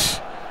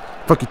 bitch.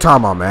 Fuck you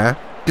talking about, man?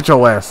 Get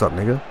your ass up,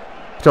 nigga.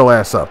 Get your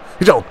ass up.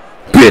 Get your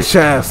bitch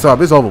ass up.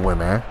 It's over with,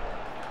 man.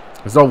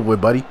 It's over with,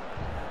 buddy.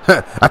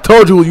 I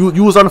told you,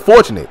 you was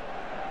unfortunate.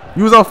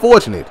 You was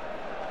unfortunate.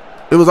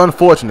 It was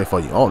unfortunate for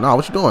you. Oh no,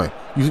 what you doing?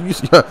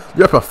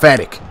 You're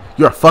pathetic.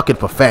 You're fucking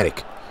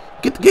pathetic.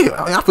 Get.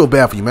 I feel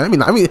bad for you, man.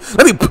 Let me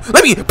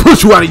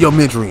push you out of your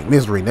misery,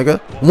 nigga.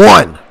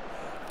 1,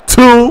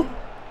 2,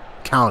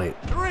 count it.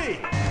 3.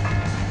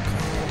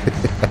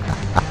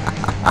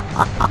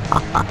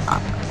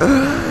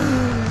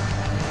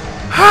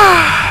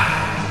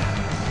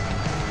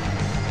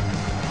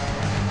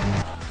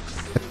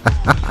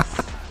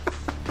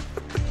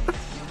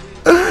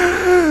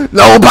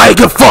 Nobody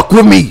can fuck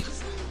with me.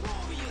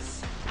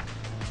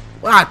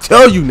 Well, I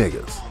tell you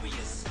niggas.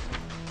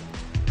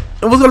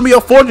 It was gonna be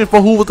a fortune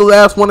for who was the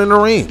last one in the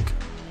ring.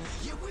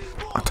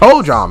 I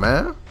told y'all,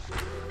 man.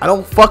 I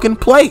don't fucking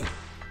play.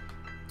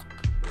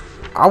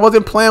 I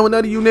wasn't playing with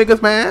none of you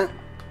niggas, man.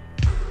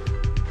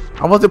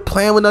 I wasn't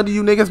playing with none of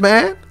you niggas,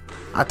 man.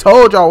 I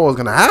told y'all what was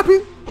gonna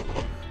happen.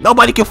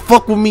 Nobody can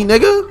fuck with me,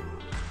 nigga.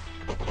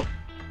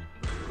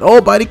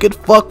 Nobody can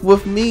fuck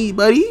with me,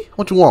 buddy.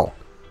 What you want?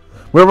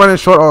 We're running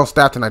short on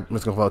staff tonight,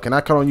 Mr. Fuck. Can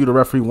I count on you to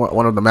referee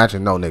one of the matches?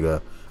 No,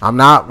 nigga. I'm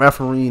not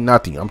refereeing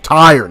nothing. I'm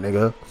tired,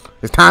 nigga.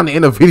 It's time to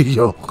end the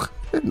video.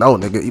 No,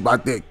 nigga. Eat my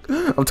dick.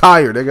 I'm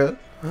tired, nigga.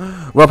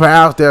 Well,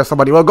 perhaps there's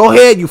somebody. Well, go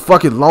ahead, you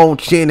fucking long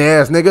chin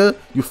ass nigga.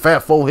 You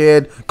fat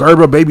forehead,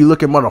 Gerber baby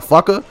looking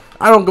motherfucker.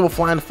 I don't give a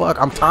flying fuck.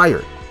 I'm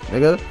tired,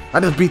 nigga. I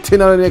just beat 10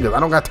 other niggas. I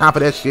don't got time for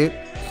that shit.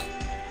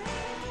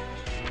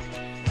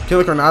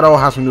 Killer Coronado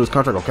has renewed his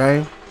contract,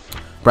 okay?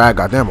 Brad,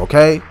 goddamn,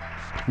 okay?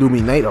 New me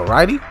Nate,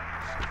 alrighty?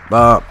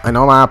 And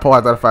online poll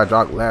identified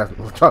Jock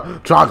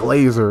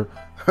Laser.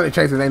 They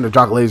changed his name to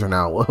Jock Laser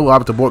now. Who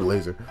happened to Borg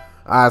Laser?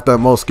 It's the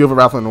most skillful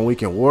wrestler in the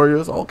Weekend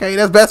Warriors. Okay,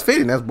 that's best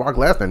fitting. That's Brock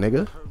Lesnar,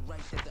 nigga.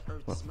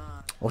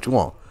 What you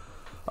want?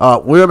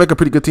 We'll make a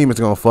pretty good team. It's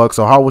gonna fuck.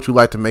 So how would you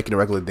like to make it a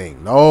regular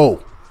thing?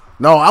 No.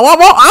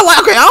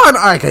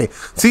 Okay.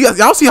 See,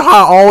 y'all see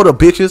how all the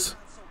bitches.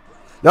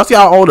 Y'all see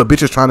how all the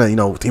bitches trying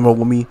to team up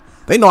with me.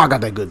 They know I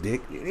got that good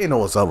dick. They know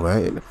what's up,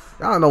 man.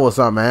 Y'all know what's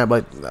up, man.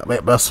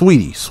 But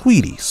sweetie.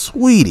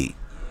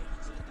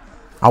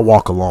 I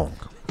walk alone.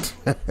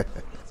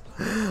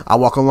 I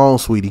walk alone,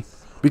 sweetie.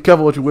 Be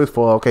careful what you wish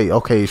for.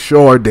 Okay,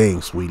 sure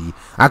dang, sweetie.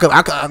 I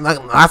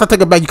have to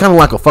take it back. You kind of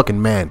like a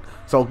fucking man.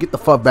 So get the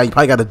fuck back. You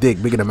probably got a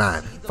dick bigger than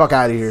mine. Fuck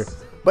out of here.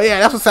 But yeah,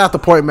 that's besides the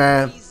point,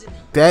 man.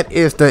 That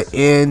is the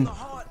end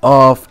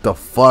of the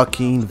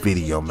fucking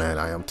video, man.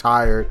 I am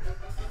tired.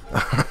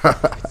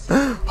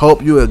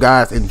 Hope you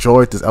guys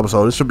enjoyed this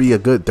episode. This should be a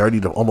good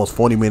 30 to almost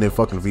 40-minute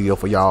fucking video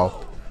for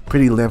y'all.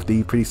 Pretty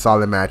lengthy, pretty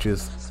solid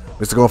matches.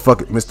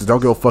 Mr.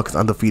 Don't Give a Fuck is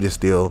undefeated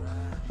still.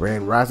 We're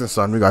in Rising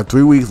Sun. We got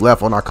 3 weeks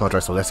left on our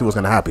contract, so let's see what's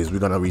gonna happen. Is we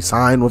gonna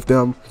resign with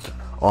them?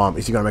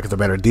 Is he gonna make us a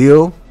better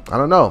deal? I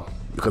don't know,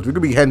 because we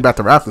could be heading back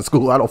to wrestling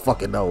school. I don't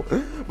fucking know.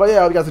 But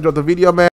yeah, you guys enjoyed the video, man.